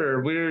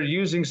competitor, we're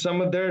using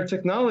some of their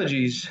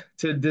technologies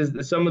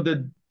some of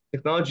the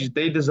technologies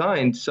they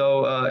designed.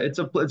 So it's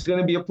going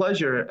to be a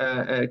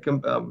pleasure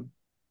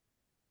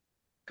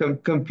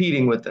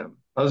competing with them.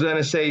 I was going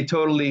to say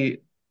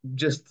totally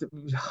just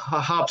what's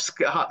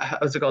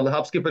it called?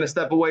 Hop, skip, and a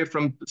step away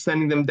from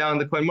sending them down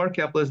the coin market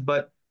cap list,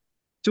 but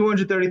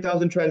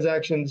 230,000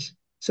 transactions,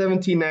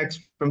 17x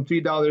from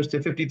 $3 to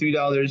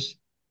 $53.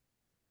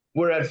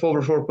 We're at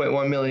over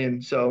 4.1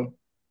 million. So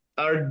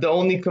the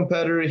only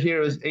competitor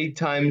here is 8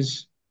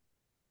 times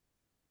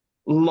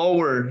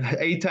lower,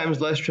 8 times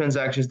less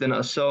transactions than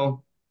us.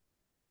 So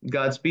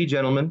Godspeed,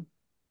 gentlemen,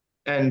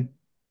 and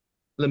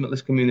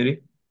limitless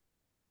community.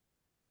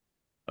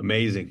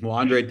 Amazing. Well,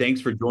 Andre,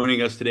 thanks for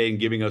joining us today and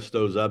giving us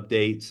those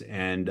updates.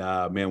 And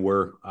man,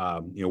 we're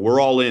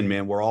all in,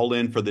 man. We're all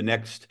in for the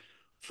next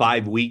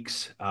 5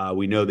 weeks.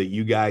 We know that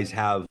you guys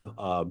have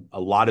a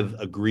lot of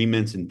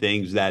agreements and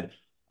things that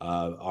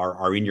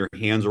are in your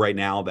hands right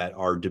now that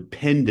are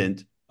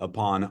dependent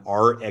upon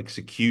our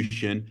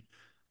execution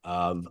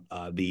of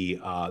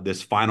the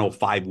this final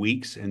 5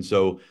 weeks. And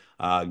so,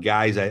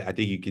 guys, I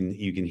think you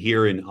can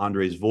hear in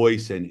Andre's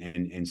voice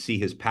and see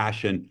his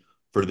passion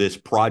for this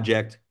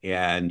project.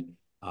 And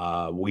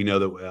we know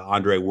that,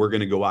 Andre, we're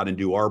going to go out and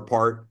do our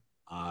part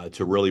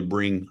to really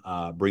bring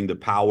the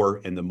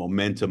power and the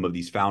momentum of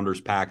these founders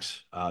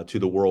packs to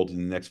the world in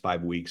the next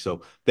 5 weeks.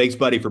 So thanks,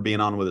 buddy, for being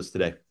on with us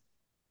today.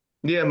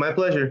 Yeah, my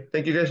pleasure.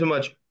 Thank you guys so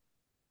much.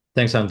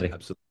 Thanks, Andre.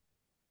 Absolutely.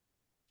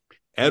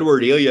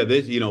 Edward, Ilya,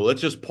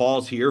 let's just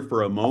pause here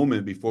for a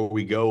moment before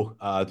we go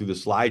through the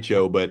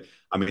slideshow. But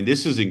I mean,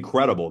 this is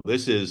incredible.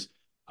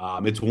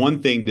 It's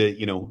one thing that,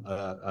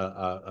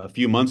 a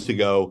few months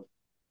ago,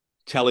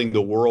 telling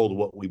the world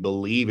what we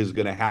believe is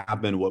going to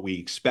happen, what we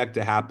expect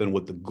to happen,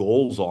 what the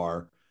goals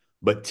are.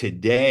 But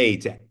today,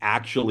 to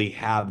actually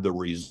have the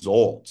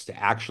results, to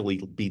actually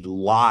be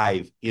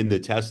live in the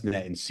test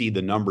net and see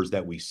the numbers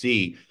that we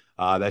see,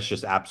 that's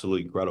just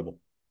absolutely incredible.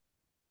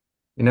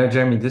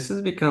 Jeremy,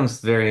 becomes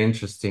very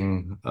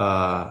interesting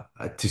to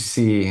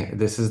see.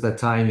 This is the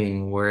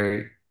timing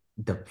where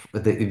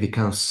it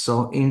becomes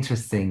so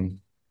interesting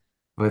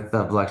with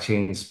the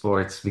blockchain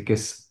sports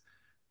because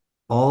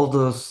all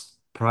those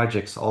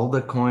projects, all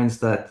the coins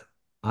that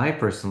I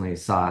personally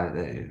saw,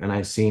 and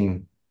I've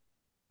seen,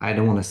 I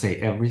don't want to say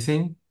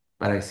everything,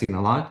 but I've seen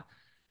a lot.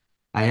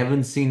 I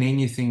haven't seen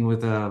anything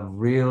with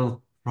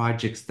real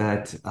projects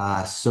that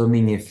so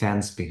many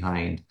fans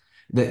behind.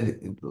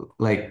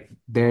 Like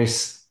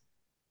there's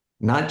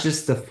not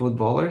just the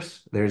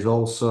footballers, there's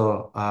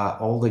also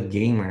all the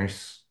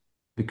gamers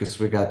because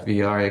we got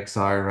VR,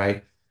 XR,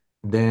 right?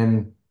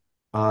 Then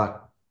uh,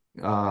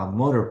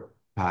 motor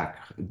pack,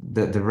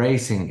 the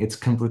racing, it's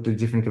completely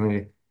different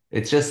community.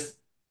 It's just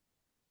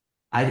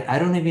I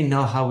don't even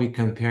know how we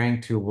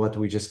comparing to what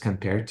we just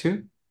compared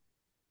to.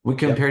 We Yep.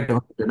 compared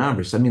the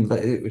numbers. I mean,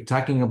 we're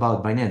talking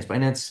about Binance.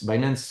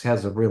 Binance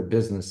has a real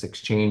business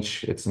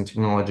exchange. It's in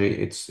technology.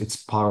 It's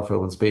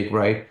powerful. It's big,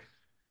 right?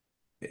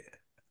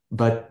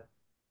 But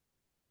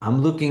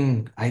I'm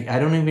looking. I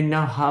don't even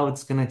know how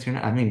it's gonna turn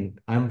out. I mean,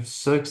 I'm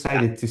so Yeah.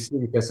 excited to see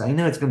because I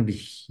know it's gonna be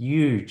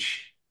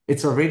huge.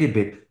 It's already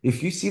big.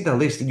 If you see the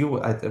list,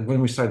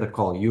 when we started the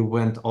call, you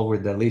went over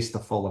the list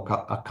of all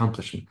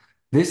accomplishment.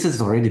 This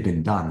has already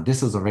been done.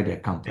 This is already Yeah.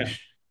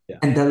 accomplished, Yeah.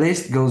 and the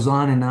list goes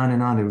on and on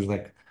and on. It was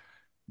like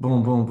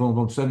boom, boom, boom,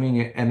 boom. So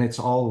many, and it's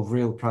all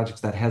real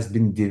projects that has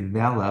been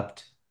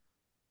developed.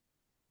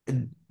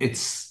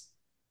 It's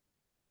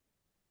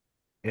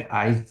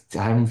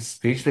I'm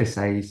speechless.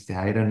 I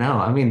don't know.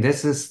 I mean,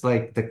 this is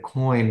like the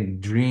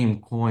dream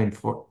coin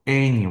for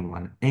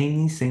anyone,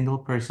 any single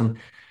person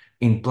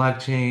in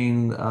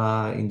blockchain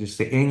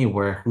industry,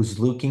 anywhere who's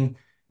looking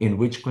in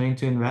which coin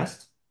to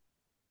invest.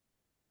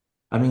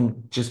 I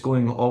mean, just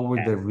going over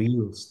Yeah. the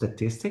real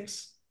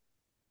statistics.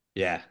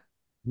 Yeah.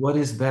 What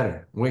is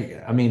better? Wait,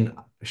 I mean,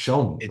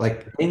 show me. It's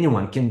Like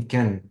anyone can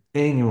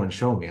anyone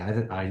show me?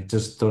 I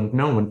just don't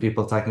know when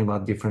people talking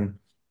about different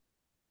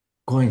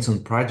coins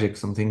and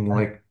projects. I'm thinking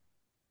like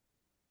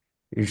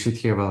you should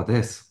hear about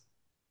this.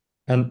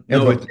 And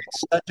no, Edward,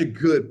 it's such a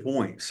good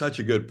point. Such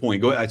a good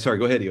point. Go ahead. Sorry,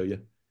 go ahead, Ilya.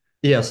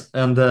 yes,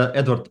 and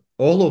Edward,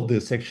 all of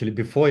this actually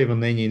before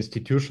even any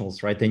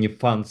institutionals, right, any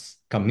funds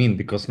come in,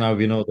 because now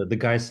we know that the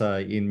guys are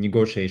in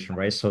negotiation,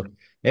 right? So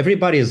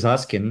everybody is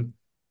asking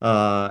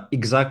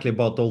exactly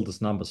about all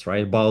these numbers,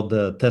 right? About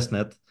the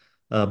testnet,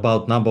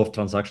 about number of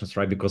transactions,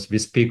 right? Because we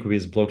speak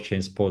with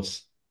blockchain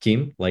sports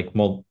team like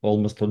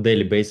almost on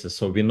daily basis,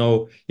 so we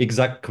know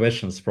exact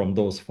questions from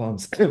those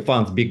funds,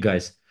 funds, big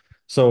guys.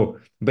 So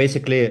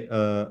basically,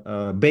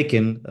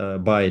 backing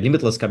by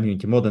limitless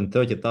community, more than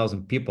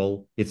 30,000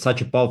 people. It's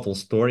such a powerful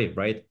story,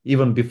 right?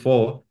 Even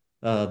before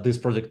this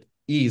project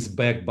is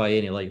backed by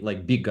any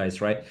like big guys,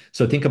 right?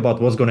 So think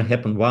about what's going to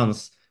happen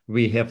once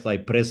we have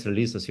like press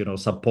releases,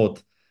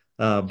 support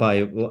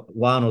by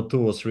one or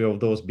two or three of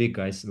those big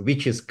guys,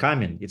 which is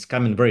coming. It's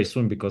coming very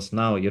soon because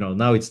now,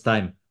 now it's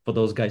time for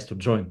those guys to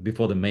join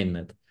before the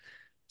mainnet.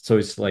 So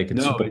it's like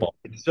it's No, super powerful.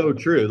 it's so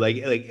true.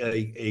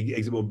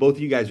 What both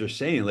of you guys are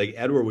saying, like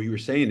Edward, what you were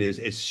saying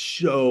is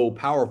so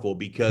powerful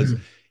because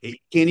it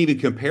can't even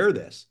compare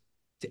this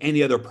to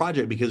any other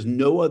project because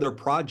no other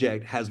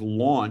project has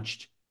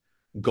launched,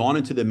 gone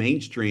into the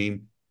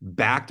mainstream,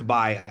 backed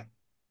by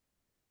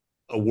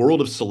a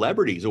world of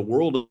celebrities, a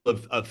world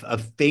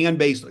of fan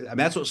base. I mean,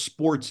 that's what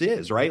sports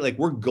is, right? Like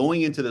we're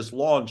going into this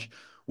launch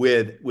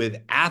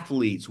with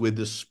athletes, with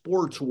the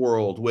sports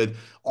world, with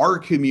our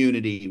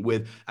community,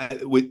 with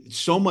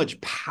so much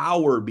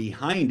power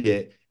behind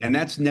it, and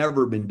that's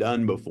never been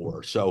done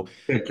before. So,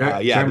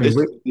 yeah, Jeremy, this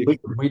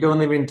we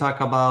don't even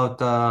talk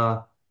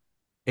about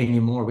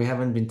anymore. We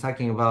haven't been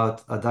talking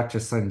about Dr.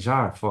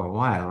 Sanjar for a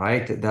while,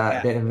 right?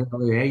 yeah, The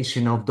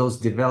evaluation of those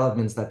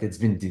developments that it's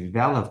been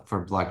developed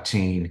for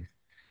blockchain.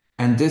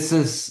 And this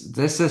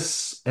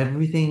is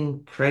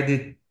everything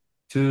credit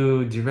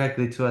to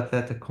directly to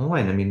Atleta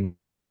coin. I mean,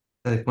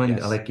 the coin,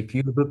 yes, like if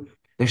you look,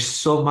 there's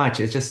so much,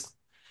 it's just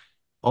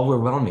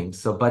overwhelming.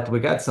 So, but we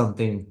got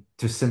something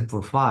to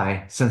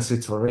simplify since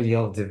it's already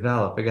all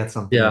developed. We got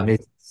something Yeah.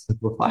 amazing to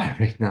simplify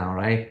right now,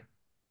 right?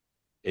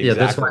 Yeah,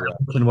 that's why exactly right.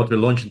 I'm launching what we're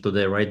launching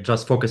today, right?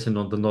 Just focusing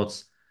on the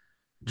notes.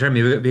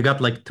 Jeremy, we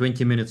got like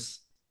 20 minutes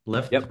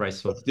left, Yep, right?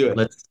 So let's do it.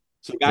 let's,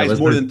 So, yeah, guys, let's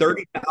more do it. than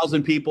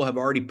 30,000 people have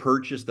already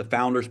purchased the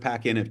Founders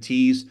Pack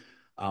NFTs.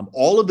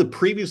 All of the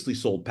previously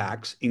sold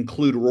packs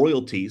include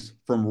royalties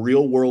from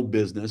real world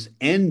business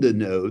and the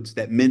nodes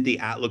that mint the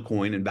Atla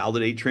coin and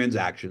validate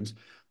transactions.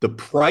 The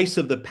price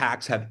of the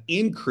packs have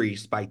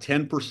increased by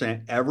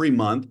 10% every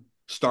month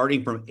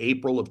starting from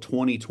April of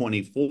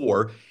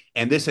 2024.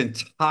 And this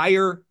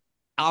entire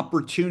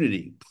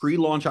opportunity, pre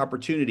launch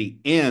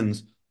opportunity,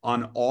 ends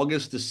on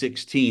August the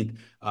 16th,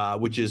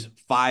 which is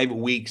 5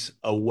 weeks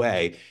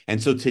away.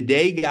 And so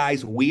today,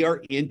 guys, we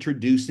are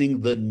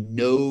introducing the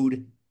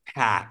Node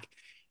Pack.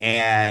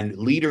 And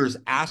leaders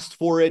asked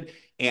for it,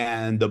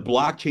 and the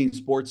blockchain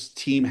sports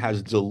team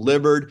has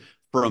delivered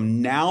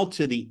from now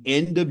to the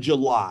end of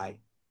July.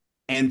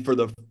 And for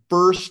the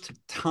first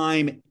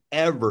time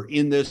ever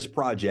in this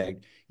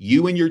project,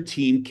 you and your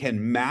team can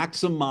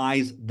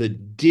maximize the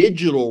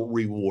digital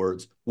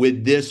rewards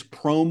with this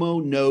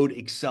promo node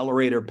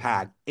accelerator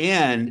pack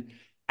and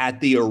at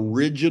the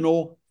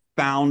original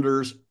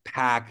founders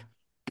pack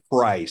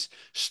price.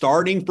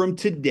 Starting from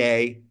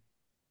today,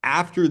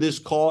 after this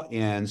call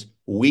ends,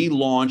 we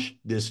launch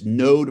this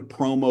node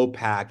promo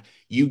pack.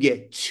 You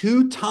get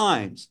 2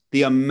 times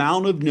the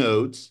amount of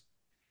nodes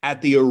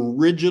at the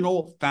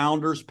original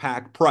founders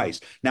pack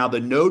price. Now,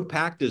 the node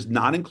pack does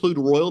not include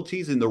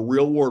royalties in the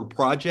real world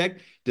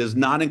project, does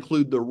not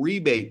include the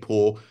rebate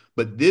pool,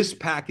 but this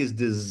pack is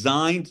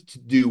designed to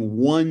do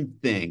one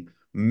thing: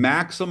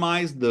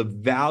 maximize the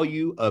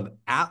value of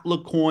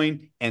Atla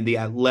coin and the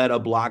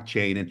Atleta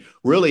blockchain. And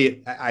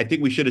really, I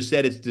think we should have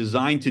said it's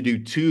designed to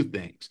do two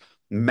things: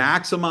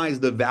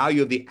 maximize the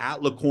value of the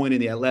Atla coin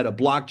and the Atleta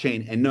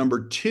blockchain. And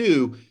number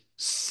two,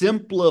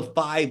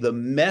 simplify the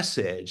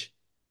message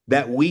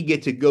that we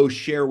get to go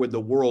share with the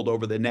world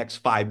over the next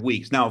 5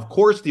 weeks. Now, of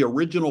course, the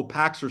original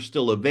packs are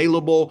still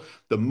available.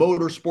 The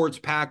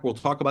motorsports pack, we'll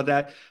talk about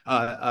that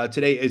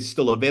today, is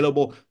still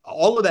available.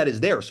 All of that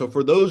is there. So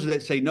for those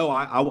that say, no,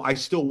 I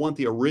still want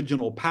the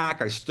original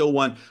pack, I still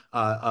want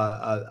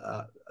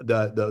the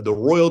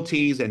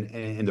royalties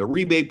and the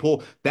rebate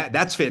pool,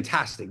 that's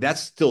fantastic.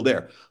 That's still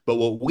there. But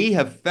what we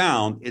have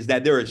found is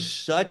that there is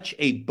such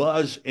a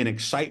buzz and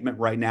excitement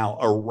right now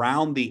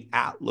around the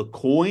Atla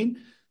coin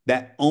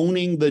that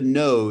owning the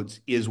nodes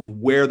is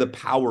where the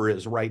power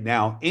is right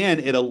now. And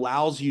it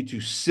allows you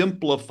to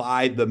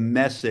simplify the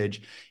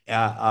message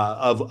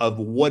of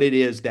what it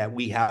is that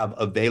we have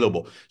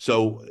available.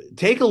 So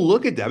take a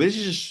look at that. This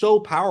is just so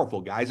powerful,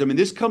 guys. I mean,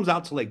 this comes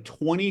out to like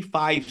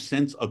 25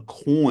 cents a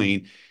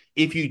coin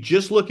if you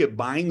just look at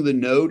buying the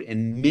node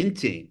and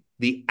minting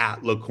the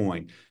Atla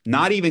coin,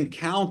 not even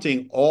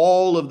counting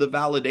all of the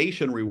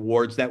validation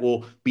rewards that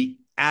will be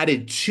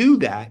added to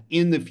that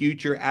in the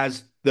future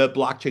as the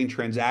blockchain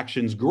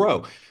transactions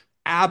grow.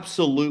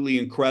 Absolutely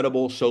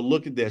incredible. So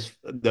look at this.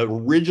 The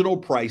original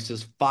price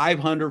is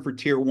 500 for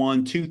tier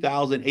one,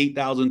 2,000,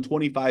 8,000,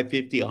 25,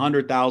 50,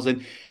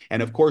 100,000.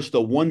 And of course, the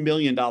 $1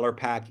 million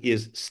pack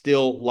is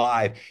still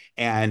live.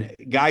 And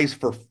guys,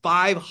 for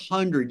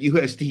 500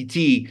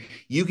 USDT,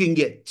 you can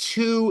get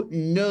 2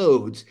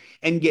 nodes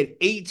and get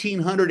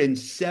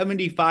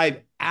 1,875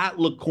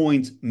 Atla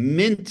coins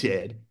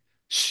minted.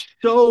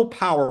 So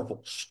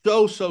powerful,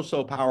 so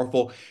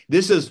powerful.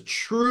 This is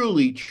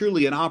truly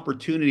an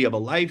opportunity of a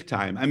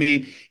lifetime. I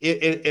mean,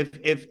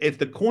 if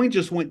the coin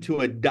just went to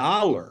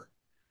 $1,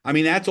 I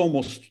mean that's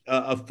almost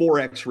a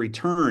 4x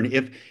return.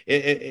 If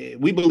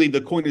we believe the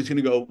coin is going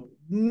to go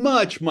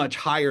much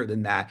higher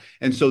than that,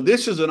 and so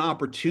this is an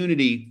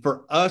opportunity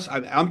for us.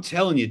 I'm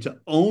telling you, to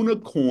own a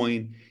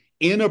coin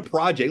in a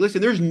project.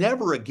 Listen, there's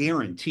never a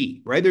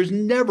guarantee, right? There's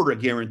never a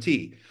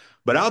guarantee.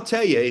 But I'll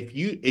tell you,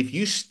 if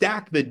you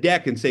stack the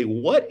deck and say,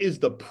 what is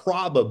the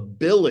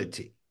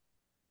probability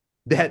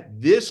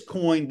that this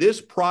coin,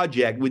 this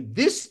project, with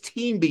this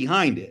team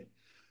behind it,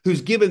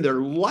 who's given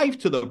their life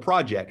to the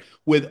project,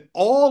 with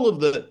all of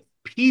the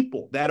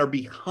people that are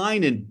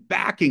behind and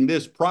backing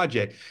this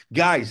project,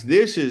 guys,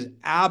 this is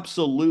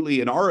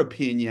absolutely, in our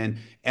opinion,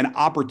 an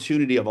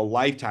opportunity of a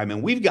lifetime.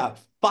 And we've got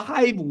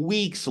 5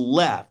 weeks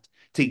left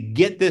to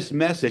get this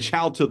message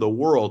out to the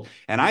world.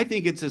 And I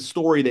think it's a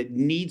story that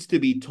needs to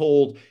be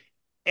told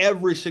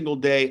every single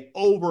day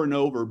over and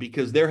over,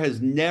 because there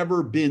has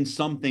never been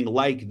something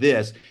like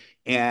this,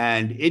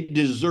 and it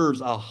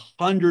deserves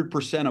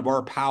 100% of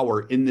our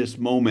power in this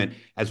moment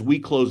as we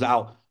close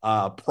out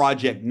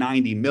project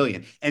 90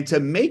 million. And to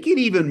make it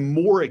even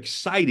more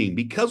exciting,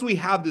 because we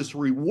have this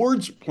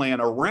rewards plan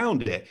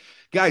around it,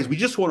 guys, we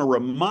just want to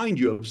remind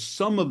you of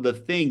some of the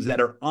things that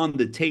are on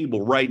the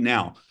table right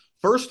now.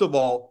 First of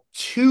all,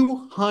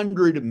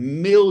 200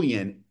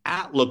 million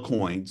Atla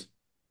coins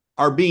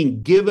are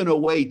being given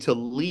away to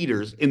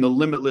leaders in the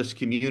limitless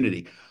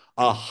community.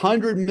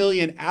 100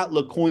 million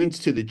Atla coins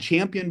to the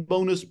champion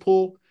bonus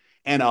pool,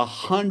 and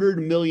 100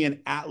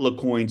 million Atla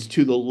coins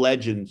to the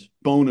legends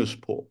bonus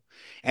pool.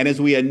 And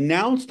as we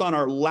announced on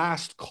our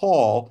last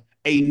call,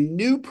 a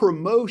new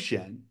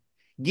promotion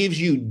gives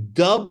you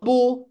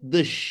double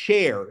the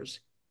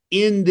shares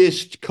in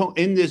this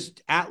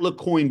Atla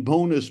coin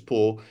bonus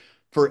pool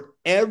for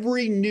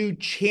every new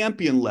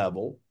champion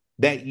level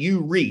that you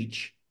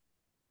reach.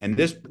 And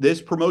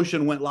this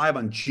promotion went live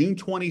on June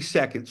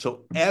 22nd.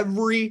 So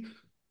every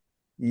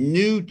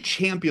new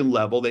champion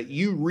level that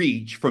you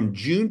reach from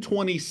June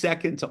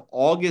 22nd to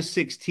August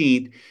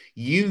 16th,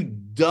 you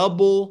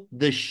double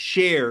the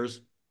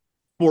shares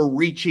for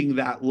reaching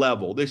that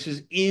level. This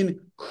is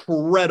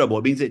incredible.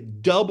 It means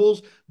it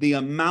doubles the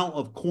amount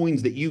of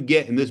coins that you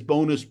get in this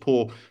bonus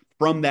pool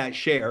from that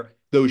share,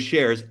 those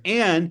shares,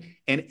 and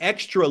an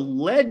extra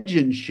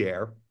legend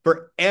share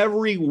for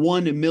every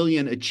 1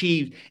 million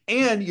achieved,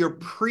 and your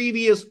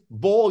previous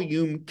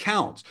volume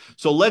counts.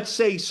 So let's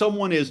say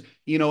someone is,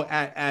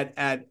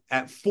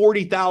 at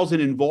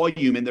 40,000 in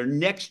volume, and their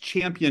next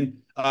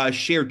champion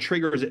share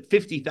triggers at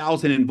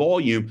 50,000 in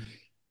volume.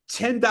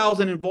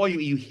 10,000 in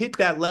volume, you hit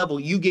that level,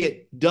 you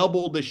get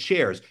double the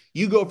shares.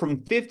 You go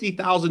from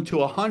 50,000 to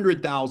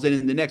 100,000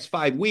 in the next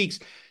 5 weeks,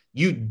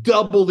 you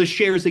double the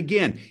shares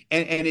again.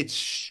 And it's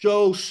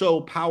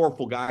so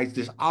powerful, guys,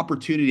 this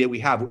opportunity that we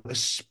have,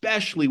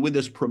 especially with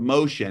this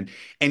promotion.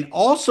 And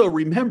also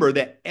remember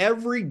that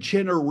every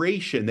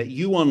generation that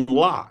you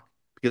unlock,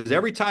 because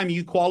every time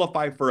you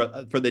qualify for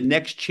the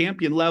next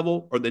champion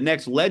level or the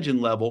next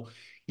legend level,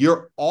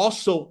 you're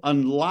also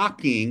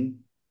unlocking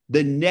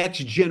the next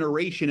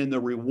generation in the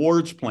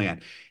rewards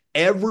plan.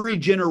 Every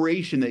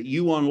generation that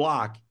you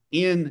unlock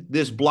in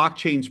this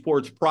blockchain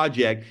sports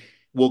project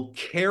will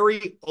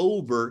carry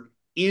over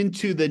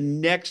into the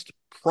next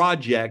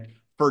project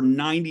for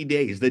 90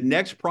 days. The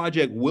next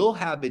project will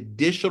have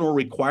additional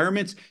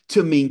requirements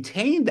to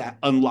maintain that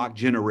unlocked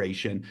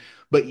generation,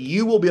 but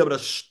you will be able to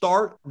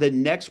start the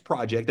next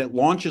project that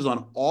launches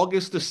on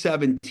August the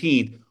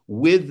 17th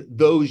with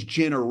those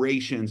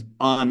generations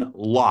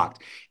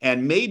unlocked.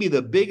 And maybe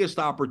the biggest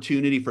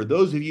opportunity for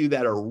those of you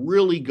that are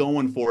really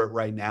going for it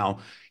right now,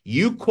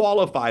 you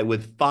qualify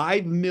with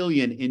 5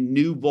 million in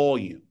new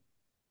volume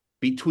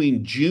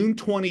between June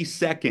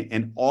 22nd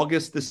and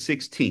August the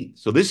 16th.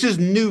 So this is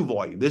new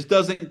volume. This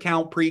doesn't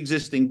count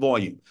pre-existing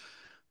volume.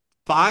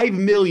 5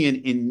 million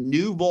in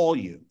new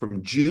volume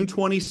from June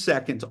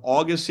 22nd to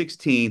August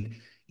 16th.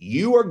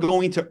 You are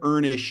going to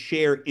earn a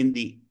share in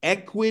the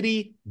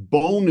equity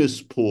bonus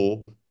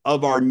pool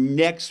of our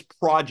next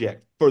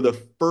project for the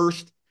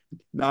first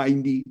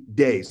 90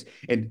 days.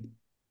 And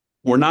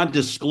we're not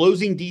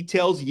disclosing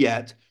details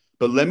yet,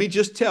 but let me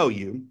just tell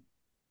you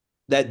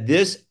that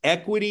this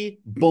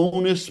equity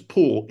bonus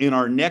pool in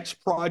our next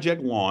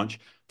project launch,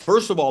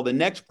 first of all, the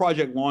next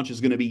project launch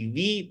is going to be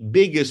the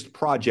biggest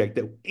project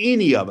that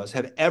any of us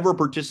have ever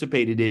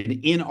participated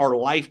in our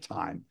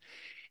lifetime.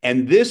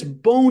 And this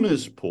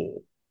bonus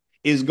pool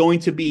is going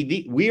to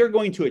be we are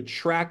going to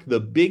attract the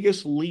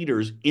biggest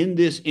leaders in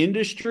this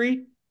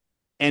industry.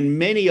 And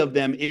many of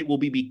them, it will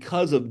be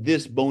because of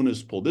this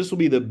bonus pool. This will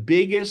be the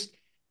biggest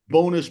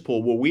bonus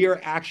pool where we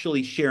are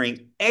actually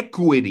sharing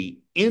equity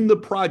in the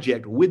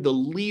project with the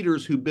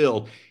leaders who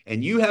build.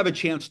 And you have a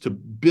chance to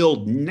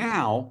build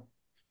now,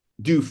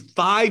 do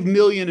 5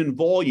 million in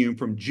volume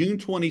from June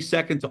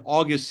 22nd to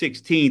August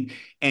 16th.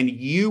 And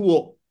you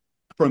will,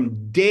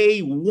 from day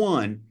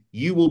one,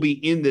 you will be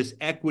in this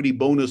equity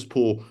bonus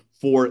pool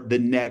for the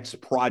next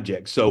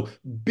project. So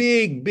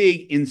big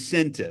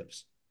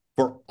incentives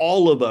for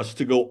all of us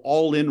to go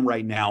all in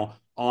right now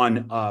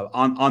on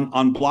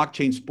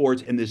blockchain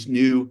sports and this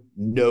new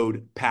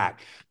node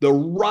pack. The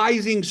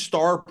Rising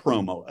Star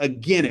promo.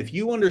 Again, if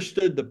you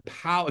understand the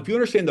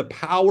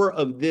power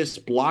of this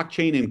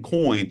blockchain and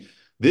coin,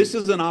 this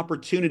is an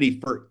opportunity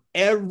for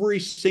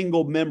every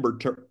single member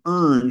to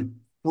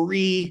earn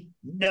free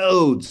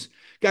nodes.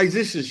 Guys,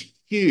 this is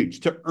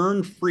huge, to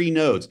earn free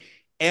nodes.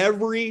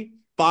 Every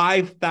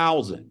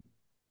 5,000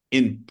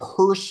 in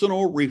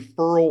personal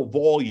referral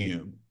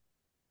volume,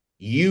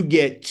 you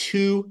get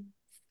 2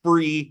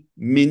 free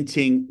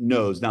minting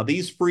nodes. Now,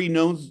 these free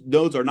nodes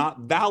are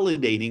not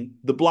validating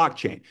the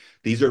blockchain.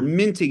 These are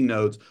minting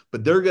nodes,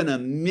 but they're going to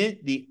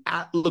mint the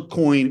Atla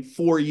coin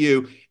for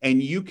you,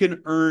 and you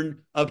can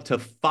earn up to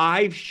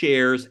 5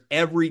 shares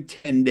every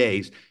 10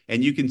 days.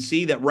 And you can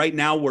see that right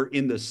now we're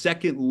in the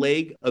second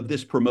leg of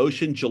this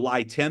promotion,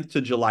 July 10th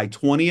to July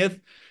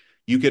 20th.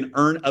 You can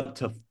earn up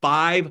to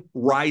 5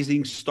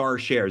 rising star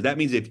shares. That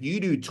means if you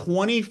do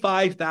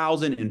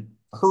 25,000 in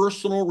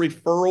personal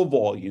referral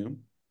volume,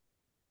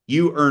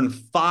 you earn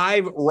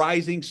 5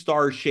 rising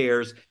star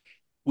shares,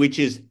 which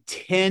is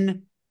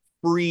 10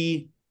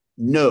 free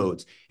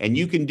nodes. And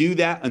you can do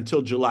that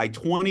until July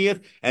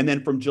 20th. And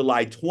then from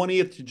July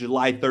 20th to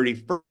July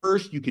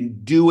 31st, you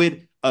can do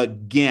it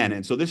again.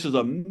 And so this is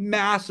a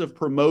massive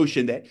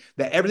promotion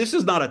this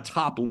is not a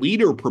top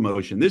leader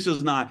promotion. This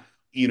is not,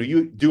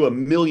 you do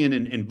 1 million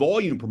in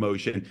volume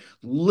promotion.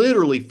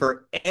 Literally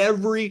for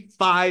every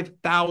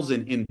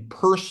 5,000 in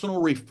personal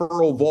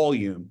referral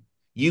volume,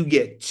 you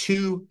get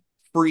 2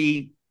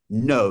 free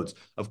nodes.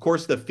 Of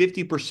course, the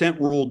 50%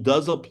 rule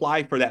does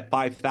apply for that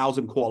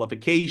 5,000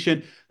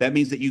 qualification. That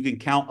means that you can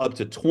count up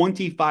to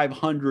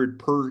 2,500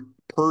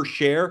 per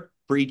share,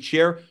 for each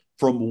share,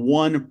 from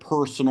one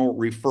personal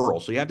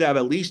referral. So you have to have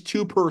at least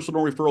 2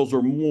 personal referrals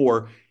or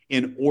more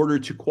in order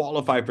to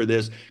qualify for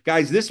this.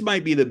 Guys, this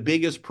might be the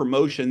biggest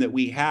promotion that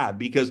we have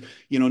because,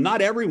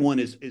 not everyone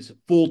is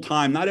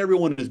full-time, not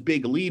everyone is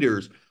big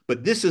leaders,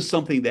 but this is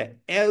something that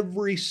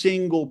every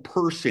single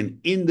person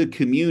in the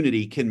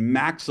community can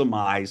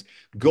maximize,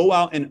 go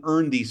out and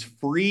earn these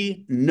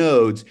free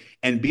nodes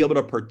and be able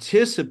to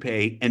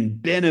participate and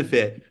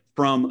benefit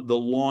from the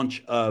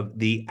launch of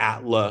the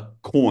Atla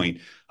coin.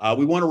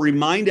 We want to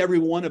remind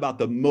everyone about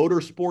the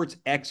Motorsports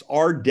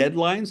XR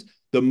deadlines.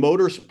 The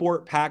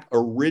Motorsport Pack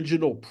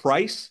original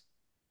price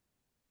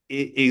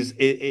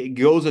it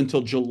goes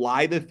until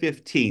July the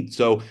 15th.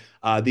 So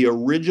the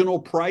original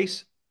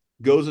price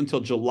goes until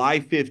July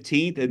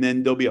 15th, and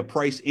then there'll be a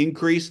price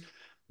increase.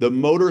 The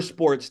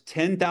Motorsports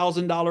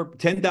 $10,000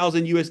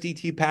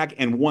 USDT pack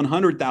and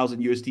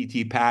 100,000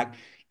 USDT pack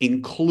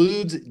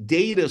includes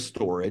data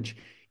storage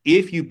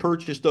if you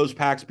purchase those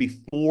packs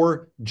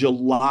before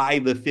July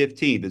the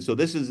 15th. And so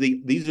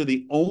these are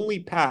the only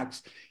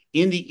packs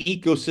in the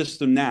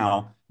ecosystem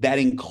now that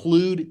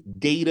include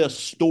data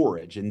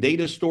storage. And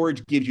data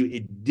storage gives you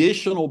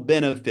additional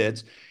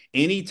benefits.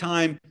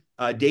 Anytime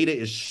data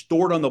is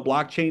stored on the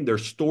blockchain, they're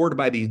stored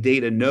by these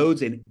data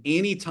nodes. And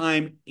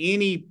anytime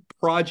any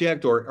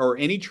project or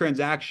any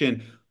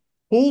transaction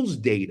pulls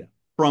data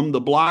from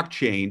the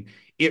blockchain,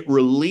 it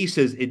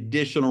releases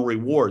additional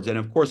rewards. And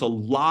of course, a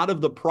lot of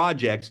the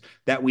projects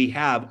that we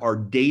have are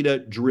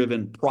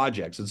data-driven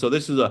projects. And so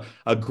this is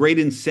a great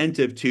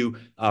incentive to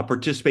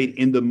participate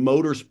in the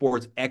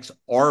Motorsports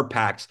XR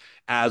packs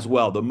as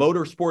well. The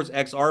Motorsports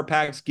XR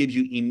packs gives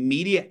you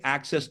immediate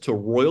access to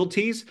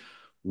royalties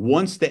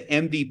once the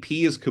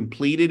MVP is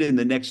completed in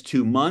the next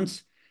 2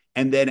 months.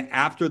 And then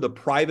after the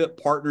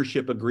private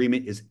partnership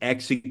agreement is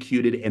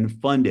executed and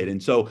funded.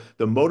 And so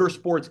the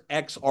Motorsports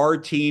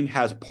XR team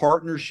has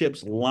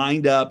partnerships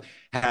lined up,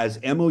 has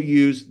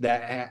MOUs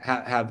that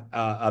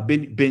have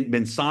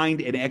been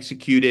signed and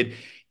executed.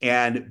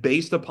 And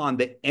based upon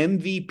the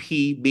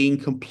MVP being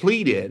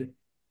completed,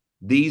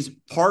 these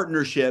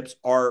partnerships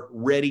are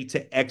ready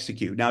to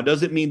execute. Now, it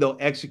doesn't mean they'll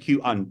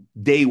execute on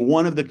day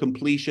one of the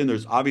completion.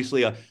 There's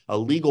obviously a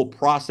legal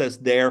process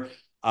there.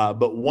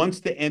 But once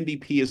the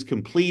MVP is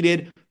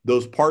completed,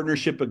 those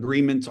partnership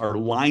agreements are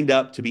lined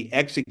up to be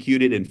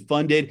executed and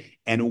funded.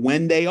 And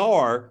when they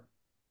are,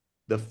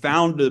 the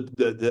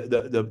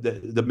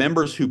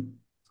members who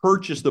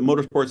purchase the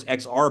Motorsports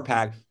XR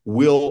pack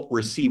will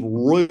receive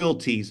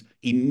royalties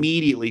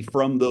immediately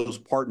from those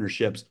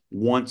partnerships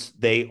once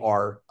they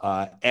are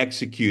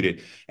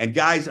executed. And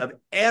guys, of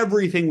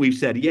everything we've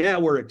said, yeah,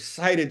 we're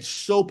excited,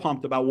 so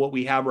pumped about what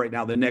we have right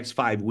now, the next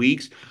 5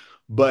 weeks,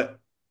 but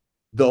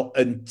the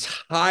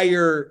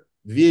entire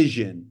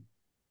vision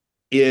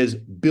is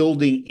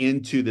building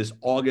into this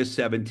August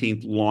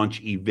 17th launch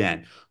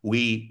event.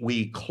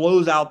 We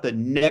close out the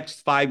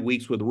next 5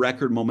 weeks with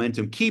record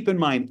momentum. Keep in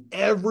mind,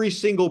 every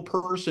single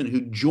person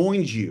who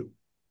joins you,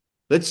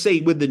 let's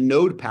say with the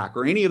Node Pack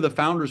or any of the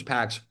Founders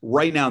Packs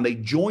right now, and they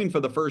join for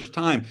the first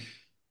time,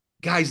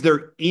 guys,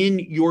 they're in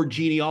your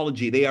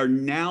genealogy. They are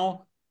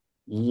now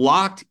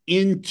locked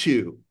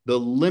into the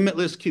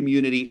limitless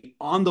community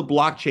on the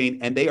blockchain,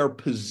 and they are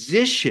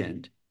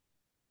positioned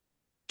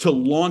to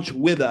launch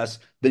with us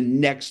the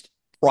next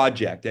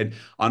project. And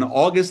on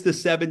August the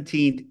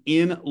 17th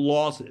in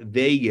Las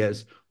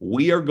Vegas,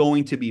 we are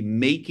going to be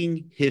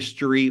making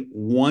history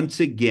once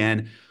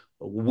again.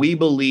 We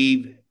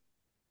believe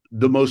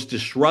the most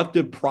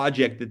disruptive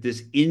project that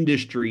this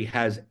industry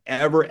has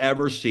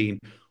ever seen.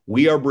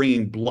 We are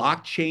bringing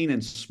blockchain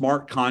and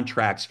smart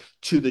contracts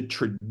to the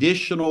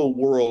traditional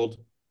world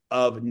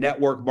of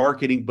network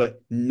marketing,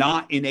 but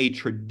not in a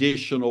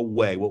traditional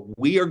way. What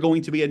we are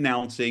going to be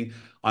announcing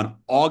on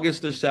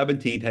August the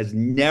 17th has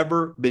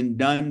never been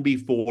done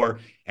before.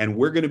 And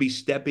we're going to be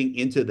stepping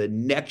into the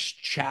next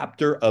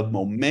chapter of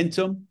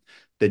momentum,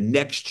 the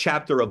next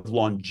chapter of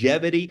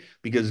longevity,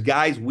 because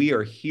guys, we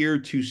are here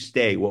to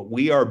stay. What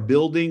we are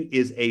building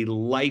is a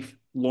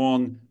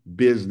lifelong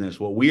business.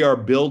 What we are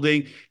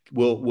building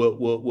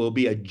will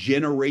be a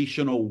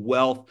generational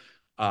wealth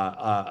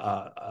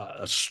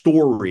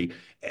story.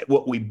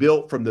 What we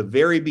built from the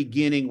very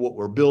beginning, what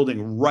we're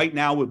building right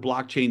now with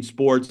blockchain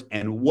sports,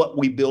 and what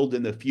we build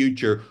in the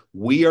future,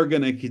 we are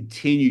going to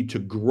continue to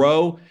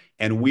grow,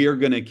 and we are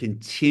going to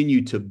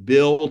continue to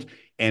build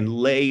and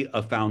lay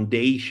a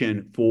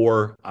foundation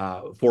for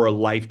a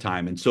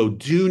lifetime. And so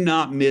do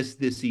not miss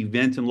this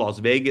event in Las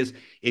Vegas.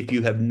 If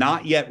you have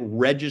not yet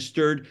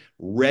registered,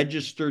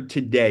 register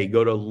today.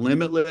 Go to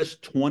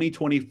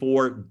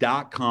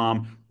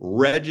limitless2024.com,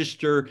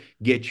 register,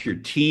 get your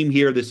team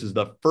here. This is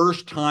the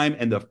first time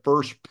and the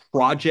first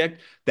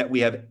project that we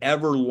have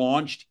ever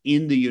launched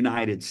in the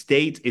United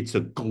States. It's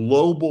a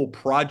global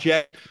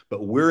project,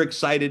 but we're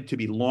excited to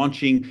be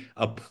launching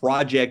a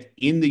project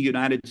in the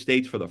United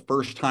States for the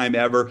first time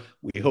ever.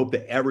 We hope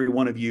that every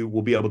one of you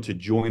will be able to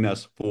join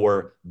us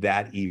for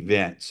that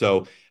event.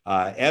 So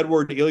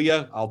Edward,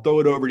 Ilya, I'll throw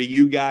it over to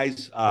you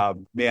guys.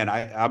 Man,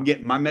 I'm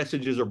getting, my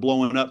messages are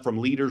blowing up from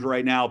leaders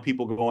right now.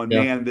 People going,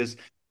 Yeah. man,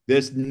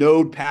 this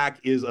node pack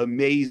is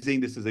amazing.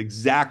 This is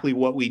exactly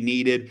what we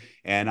needed,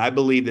 and I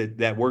believe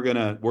that we're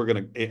gonna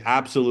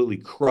absolutely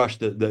crush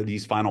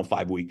these final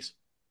 5 weeks.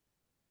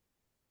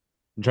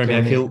 Jeremy, I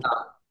Jamie, feel,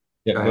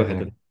 yeah, go go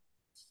ahead.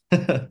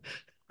 ahead.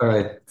 All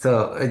right.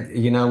 So,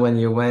 when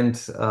you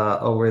went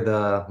over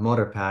the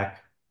motor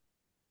pack,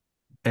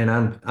 and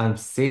I'm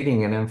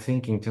sitting and I'm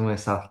thinking to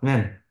myself,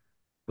 man,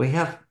 we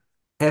have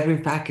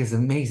every pack is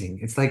amazing.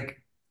 It's like,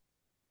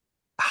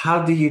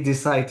 how do you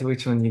decide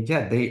which one you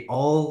get?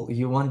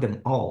 You want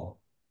them all.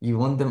 You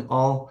want them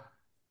all.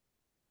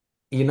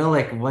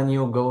 Like when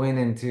you go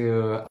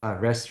into a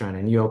restaurant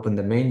and you open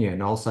the menu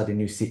and all of a sudden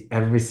you see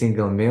every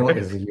single meal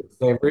is your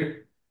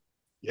favorite.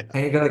 Yeah.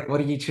 And you go like, what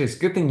do you choose?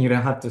 Good thing you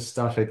don't have to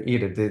stuff it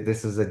either.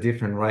 This is a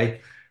different,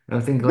 right?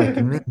 And I think like,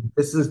 man,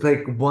 this is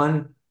like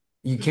one,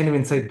 you can't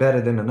even say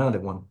better than another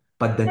one.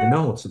 But the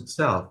notes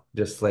itself,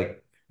 just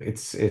like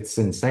it's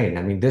insane.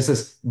 I mean, this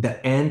is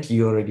the end.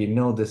 You already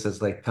know this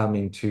is like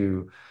coming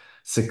to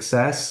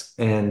success.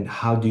 And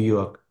how do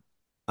you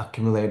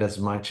accumulate as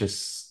much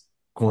as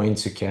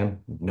coins you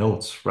can,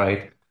 notes,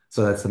 right?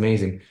 So that's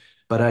amazing.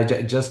 But I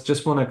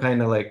just want to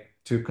kind of like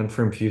to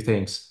confirm a few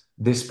things.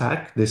 This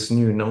pack, this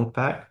new note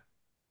pack,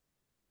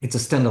 it's a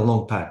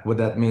standalone pack. What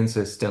that means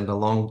is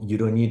standalone. You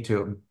don't need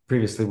to.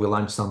 Previously, we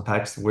launched some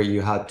packs where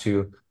you had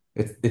to,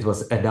 it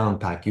was a down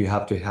pack. You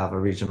have to have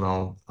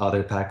original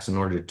other packs in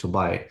order to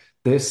buy it.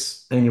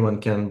 This, anyone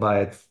can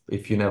buy it.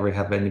 If you never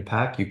have any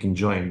pack, you can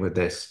join with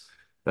this.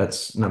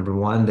 That's number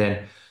one.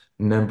 Then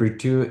number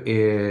two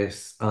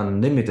is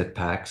unlimited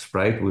packs,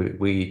 right?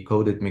 We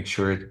coded, make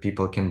sure that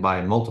people can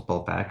buy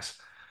multiple packs.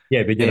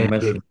 Yeah, we didn't And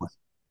mention.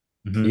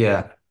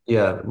 Mhm.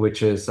 yeah,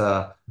 which is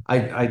I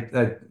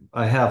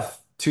have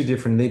two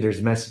different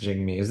leaders messaging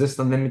me. Is this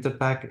the limited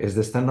pack? Is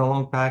this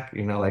standalone pack?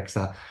 Like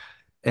so,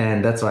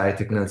 and that's why I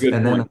took That's a notes. good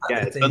And then point. Yeah,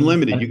 another it's thing,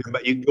 unlimited. You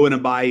can go in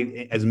and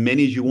buy as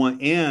many as you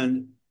want,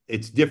 and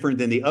it's different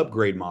than the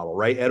upgrade model,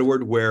 right,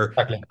 Edward? Where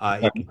Exactly.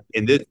 Exactly.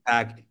 in this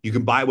pack you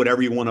can buy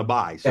whatever you want to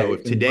buy. yeah, So you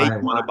if can today buy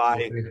you want to one,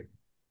 two, buy three.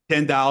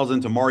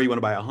 10,000, tomorrow you want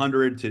to buy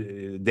 100,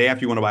 to the day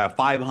after you want to buy a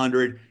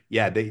 500,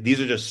 yeah, these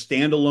are just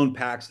standalone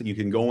packs that you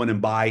can go in and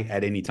buy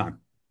at any time.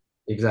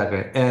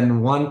 Exactly.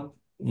 And one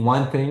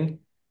thing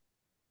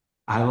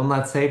I will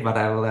not say, but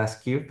I will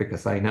ask you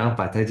because I know,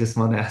 but I just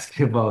want to ask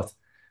you both.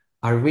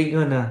 Are we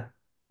gonna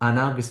on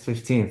August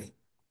 15th?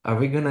 Are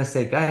we gonna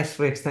say, guys,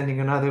 we're extending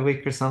another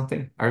week or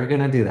something? Are we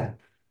gonna do that?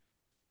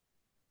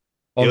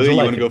 On Ilya, you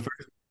July want to go 5th,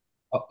 first?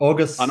 On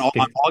August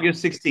 15th.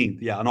 August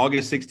 16th. Yeah, on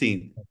August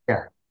 16th.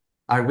 Yeah.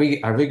 Are we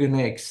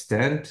gonna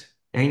extend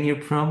any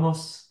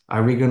promos?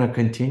 Are we gonna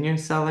continue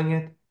selling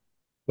it?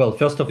 Well,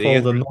 first of The all,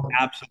 answer is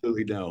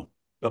absolutely no.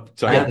 Oh,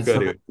 sorry, yeah,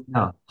 go ahead. Absolutely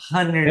no.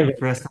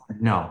 100%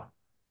 no.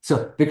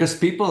 So because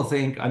people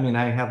think, I mean,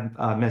 I have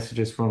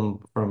messages from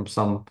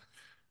some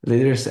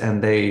leaders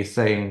and they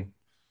saying,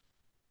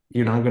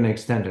 you're not gonna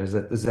extend it. Is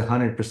it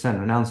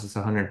 100%? Announce it's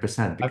 100%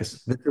 I,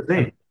 because this is I,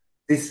 it.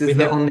 This we is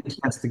the have, only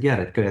chance to get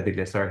it. Go ahead,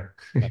 Ilya, sorry.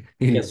 Ilya,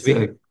 yes, we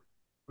so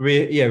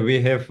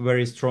we have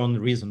very strong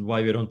reason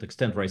why we don't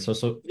extend, right?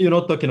 So you're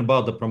not talking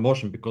about the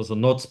promotion because the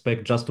node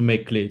spec, just to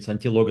make clear, it's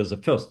until August the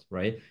 1st,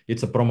 right?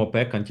 It's a promo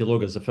pack until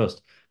August the 1st.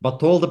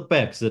 But all the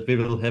packs that we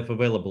will have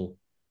available,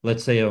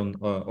 let's say on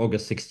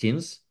August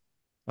 16th,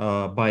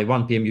 by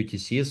 1 p.m.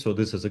 UTC, so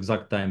this is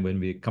exact time when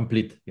we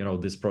complete,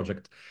 this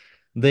project,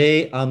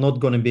 they are not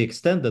going to be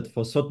extended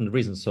for certain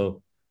reasons.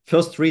 So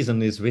first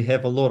reason is we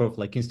have a lot of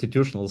like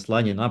institutionals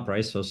lining up,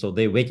 right? So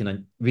they waiting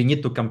and we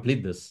need to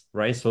complete this,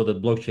 right? So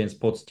that blockchain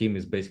sports team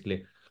is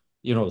basically,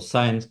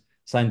 signed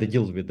the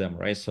deals with them,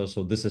 right? So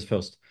this is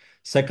first.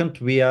 Second,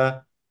 we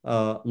are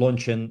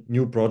launching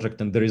new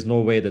project, and there is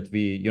no way that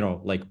we,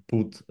 like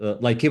put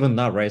like even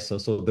now, right? So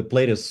the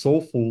plate is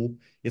so full.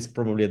 It's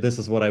probably, this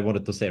is what I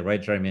wanted to say,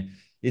 right, Jeremy?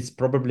 It's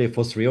probably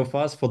for three of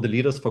us, for the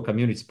leaders, for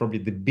community, it's probably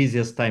the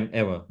busiest time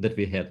ever that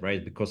we had,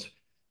 right? Because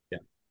Yeah.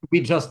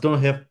 we just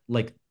don't have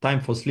like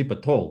time for sleep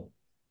at all.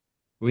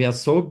 We are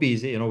so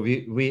busy,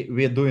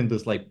 we are doing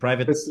this like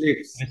private This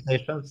is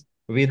conversations.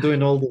 We're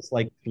doing all this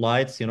like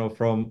flights,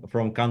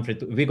 from country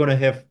to, we're gonna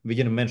have, we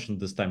didn't mention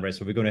this time, right?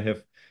 So we're gonna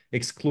have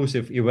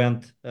exclusive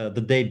event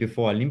the day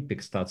before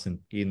Olympics starts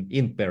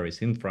in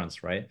Paris, in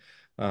France, right?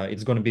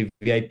 It's gonna be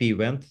VIP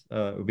event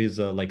with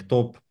like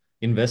top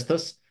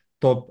investors,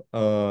 top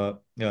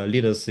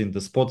leaders in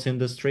the sports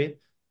industry.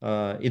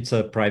 It's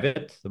a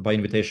private by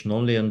invitation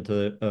only, and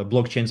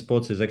blockchain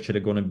sports is actually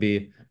going to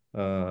be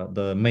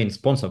the main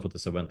sponsor for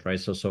this event, right?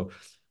 So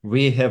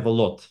we have a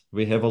lot.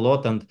 We have a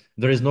lot, and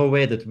there is no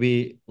way that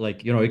we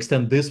like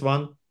extend this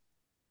one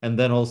and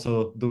then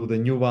also do the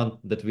new one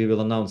that we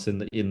will announce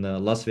in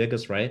Las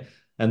Vegas, right?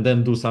 And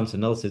then do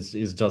something else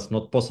is just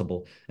not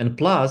possible. And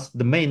plus,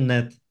 the main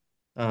net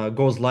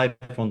goes live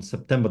on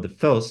September the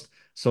 1st.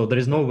 So there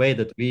is no way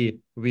that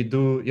we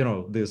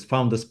do this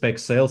founder spec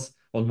sales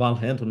on one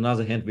hand. On the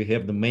other hand, we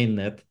have the main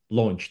net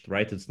launched,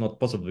 right? It's not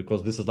possible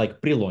because this is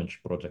like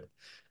pre-launch project.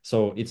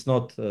 So it's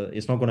not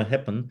going to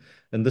happen.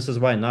 And this is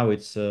why now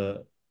uh,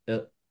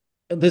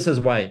 this is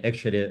why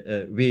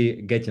actually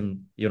we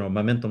getting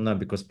momentum now,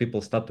 because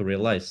people start to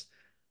realize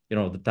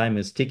the time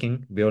is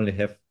ticking. We only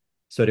have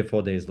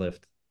 34 days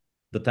left.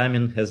 The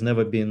timing has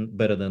never been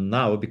better than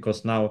now,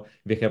 because now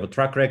we have a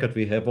track record,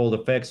 we have all the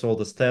facts, all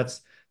the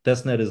stats.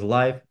 Testnet is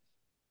live,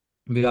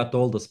 we got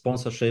all the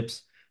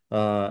sponsorships,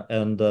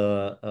 and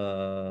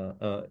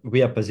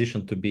we are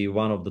positioned to be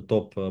one of the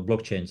top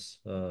blockchains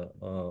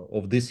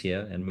of this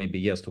year and maybe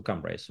years to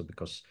come, right? So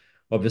because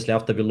obviously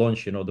after we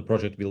launch, the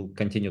project will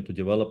continue to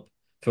develop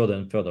further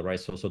and further, right?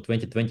 So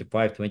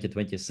 2025,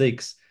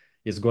 2026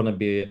 is going to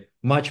be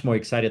much more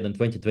exciting than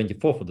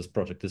 2024 for this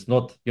project. It's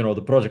not,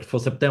 the project for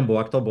September,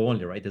 October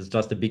only, right? It's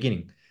just the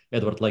beginning.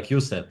 Edward, like you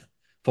said,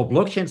 for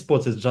blockchain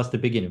sports, it's just the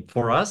beginning.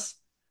 For us,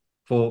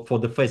 for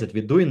the phase that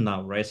we're doing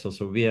now, right? So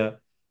we are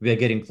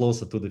getting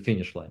closer to the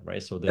finish line,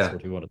 right? So that's yeah,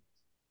 what we wanted.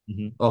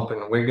 Mhm.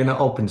 open. We're gonna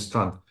open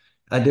strong.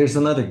 There's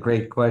another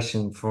great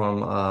question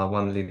from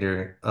one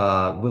leader.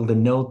 Will the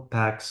node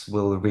packs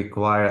will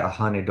require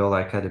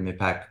 $100 Academy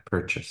pack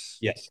purchase?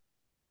 Yes.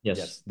 Yes.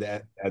 Yes.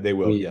 That they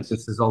will. We Yes.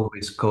 this is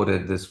always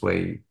coded this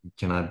way.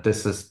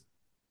 This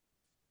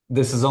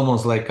is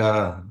almost like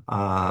a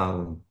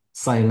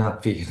sign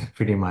up fee,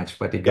 pretty much,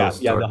 but it Yeah.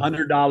 goes Yeah. toward.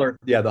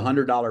 The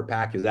 $100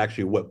 pack is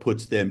actually what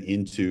puts them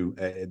into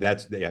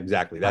that's yeah,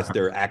 exactly. That's Uh-huh.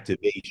 their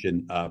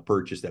activation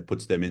purchase that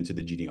puts them into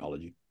the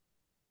genealogy.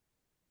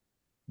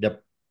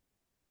 Yep.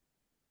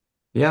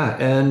 Yeah,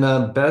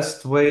 and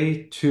best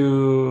way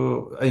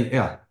to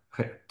yeah,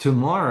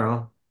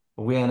 tomorrow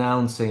we're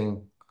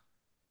announcing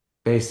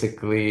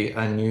basically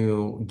a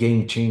new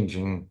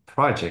game-changing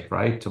project,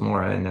 right?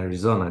 Tomorrow in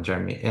Arizona,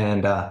 Jeremy.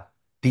 And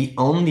the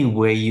only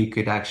way you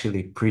could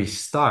actually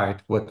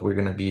pre-start what we're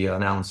going to be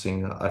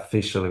announcing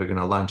officially, we're going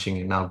to launching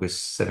in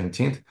August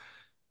 17th.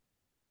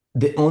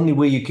 The only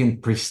way you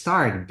can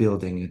pre-start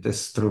building it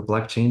is through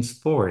blockchain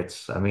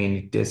sports. I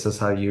mean, this is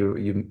how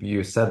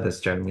you said this,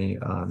 Jeremy.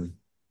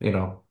 You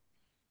know,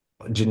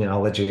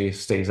 genealogy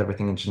stays,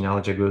 everything in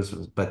genealogy goes,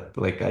 but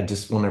like I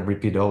just want to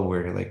repeat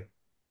over, like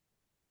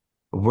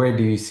where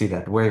do you see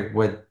that?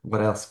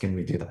 What else can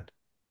we do that?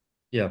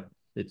 Yeah.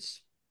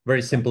 It's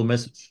very simple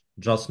message.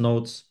 Just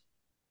notes,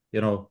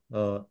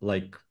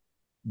 like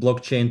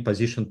blockchain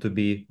position to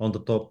be on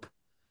the top.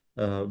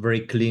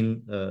 Very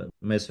clean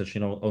message,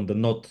 on the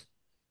not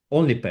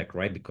only pack,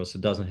 right? Because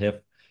it doesn't have,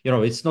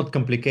 it's not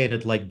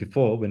complicated like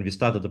before when we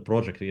started the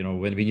project,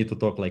 when we need to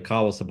talk like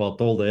hours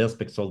about all the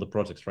aspects, all the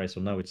projects, right? So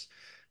now it's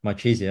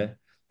much easier.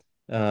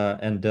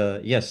 And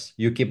yes,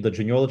 you keep the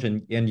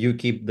genealogy, and you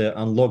keep the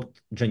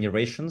unlocked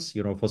generations,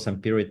 for some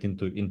period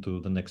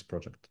into the next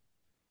project.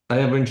 I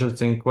have an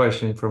interesting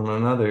question from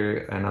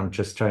another, and I'm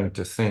just trying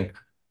to think.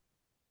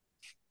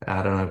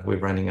 I don't know if we're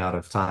running out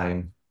of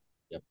time.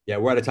 Yep. Yeah,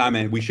 we're out of time,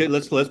 and we should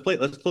let's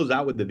close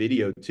out with the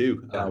video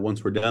too. Yeah,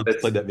 Once we're done,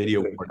 let's play let's that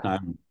video do one more it.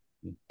 time.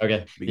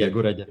 Okay. Be Yeah, good.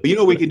 good idea. But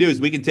what we can do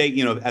is we can take,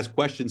 as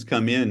questions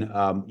come in,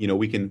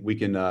 we can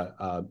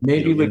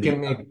Maybe we in the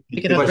can make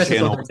We can YouTube address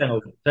it on questions. channel. the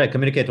channel. Yeah,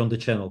 communicate on the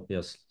channel.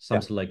 Yes, Yeah.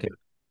 something like it.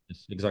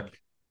 Yes, exactly.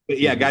 But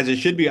yeah, Sounds good. guys, it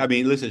should be. I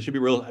mean, listen, it should be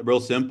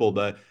real simple.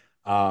 The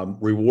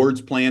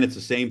rewards plan, it's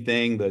the same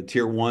thing. The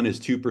tier one is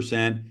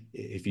 2%.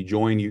 If you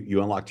join,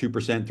 you unlock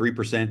 2%,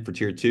 3% for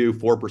tier two,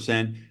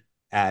 4%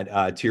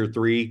 at tier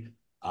three.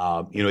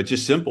 It's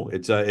just simple.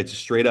 It's a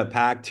straight up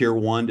pack. Tier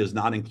one does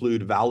not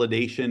include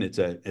validation.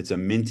 It's a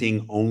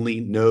minting only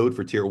node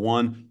for tier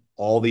one.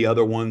 All the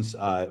other ones,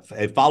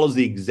 it follows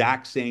the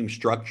exact same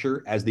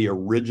structure as the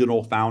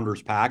original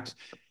founders packs.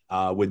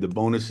 With the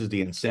bonuses,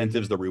 the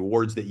incentives, the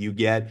rewards that you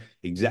get,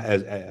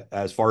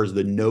 as far as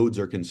the nodes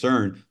are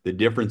concerned, the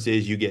difference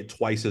is you get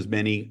twice as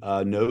many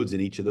nodes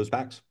in each of those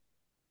packs.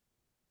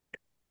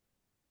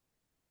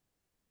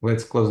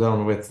 let's close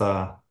down with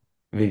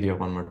video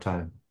one more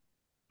time.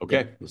 Okay,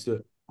 Yep. let's do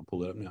it. I'll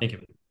pull it up now. Thank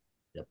you.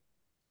 Yep.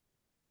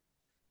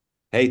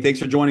 Hey, thanks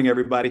for joining,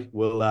 everybody.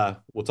 We'll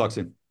talk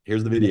soon.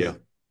 Here's the video.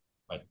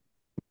 Bye.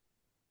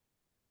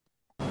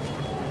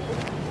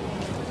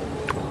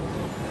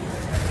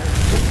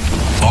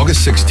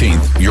 August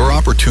 16th, your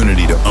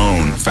opportunity to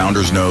own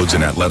Founders Nodes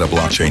and Atleta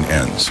blockchain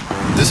ends.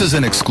 This is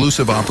an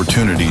exclusive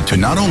opportunity to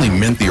not only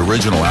mint the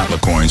original Atla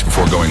coins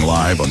before going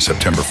live on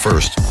September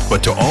 1st,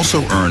 but to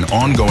also earn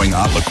ongoing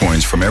Atla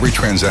coins from every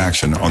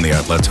transaction on the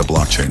Atleta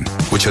blockchain,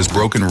 which has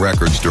broken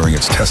records during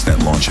its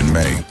testnet launch in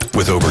May,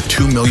 with over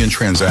 2 million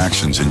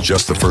transactions in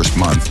just the first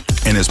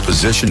month, and is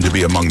positioned to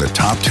be among the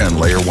top 10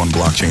 Layer 1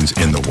 blockchains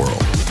in the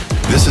world.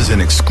 This is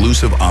an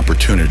exclusive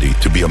opportunity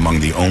to be among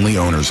the only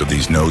owners of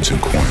these nodes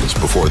and coins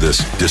before this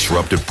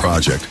disruptive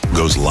project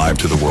goes live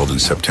to the world in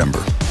September.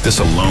 This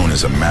alone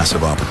is a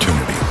massive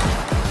opportunity.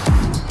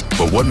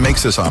 But what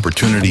makes this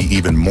opportunity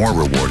even more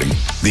rewarding?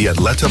 The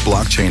Atleta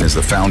blockchain is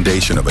the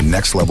foundation of a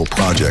next-level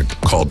project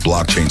called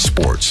Blockchain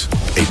Sports,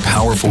 a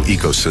powerful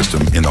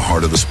ecosystem in the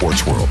heart of the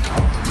sports world.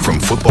 From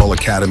football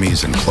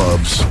academies and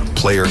clubs,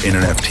 player in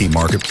NFT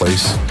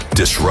marketplace,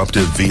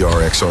 disruptive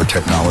VR/XR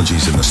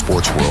technologies in the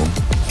sports world,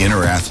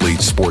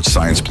 inter-athlete sports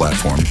science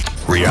platform,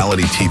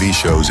 reality TV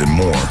shows, and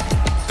more,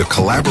 the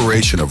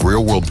collaboration of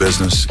real-world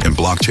business and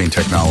blockchain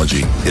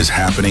technology is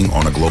happening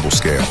on a global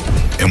scale.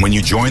 And when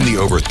you join the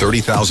over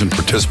 30,000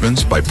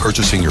 participants by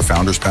purchasing your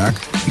Founders Pack,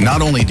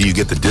 not only do you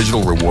get the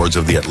digital rewards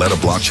of the Atleta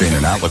blockchain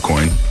and Atla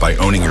coin by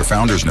owning your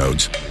Founders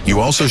nodes,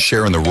 you also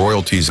share in the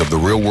royalties of the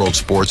real-world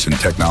sports and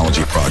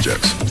technology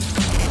projects.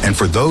 And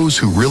for those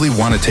who really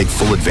want to take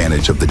full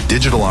advantage of the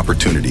digital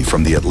opportunity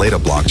from the Atleta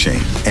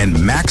blockchain and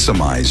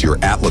maximize your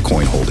Atla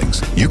coin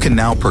holdings, you can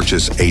now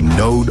purchase a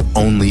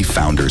node-only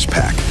Founders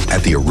Pack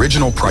at the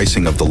original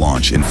pricing of the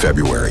launch in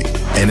February.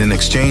 And in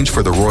exchange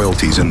for the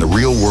royalties in the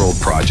real-world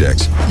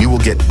projects, you will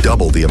get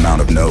double the amount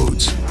of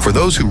nodes. For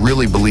those who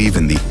really believe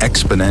in the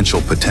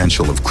exponential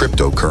potential of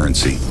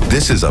cryptocurrency,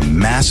 this is a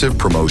massive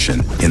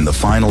promotion in the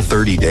final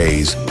 30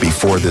 days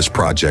before this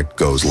project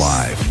goes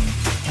live.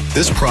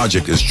 This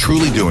project is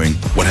truly doing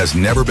what has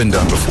never been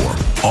done before,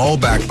 all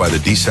backed by the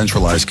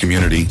decentralized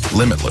community,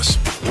 Limitless.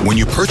 When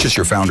you purchase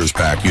your Founders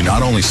Pack, you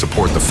not only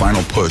support the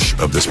final push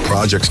of this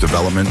project's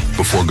development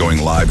before going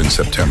live in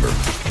September,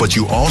 but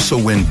you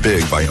also win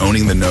big by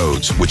owning the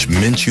nodes, which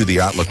mint you the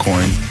Atla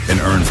coin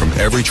and earn from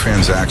every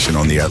transaction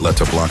on the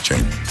Atleta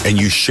blockchain, and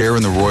you share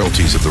in the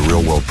royalties of the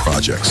real-world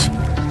projects.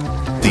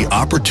 The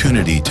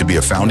opportunity to be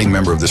a founding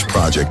member of this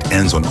project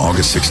ends on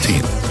August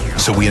 16th.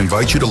 So we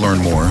invite you to learn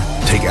more,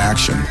 take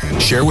action,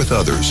 share with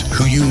others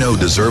who you know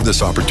deserve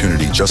this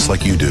opportunity just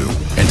like you do.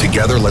 And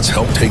together, let's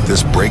help take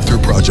this breakthrough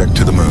project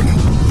to the moon.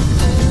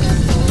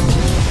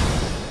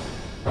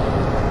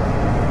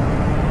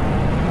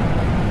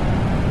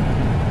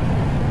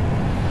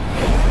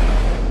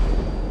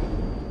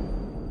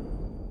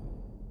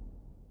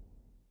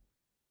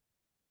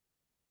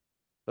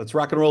 Let's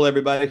rock and roll,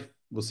 everybody.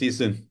 We'll see you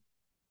soon.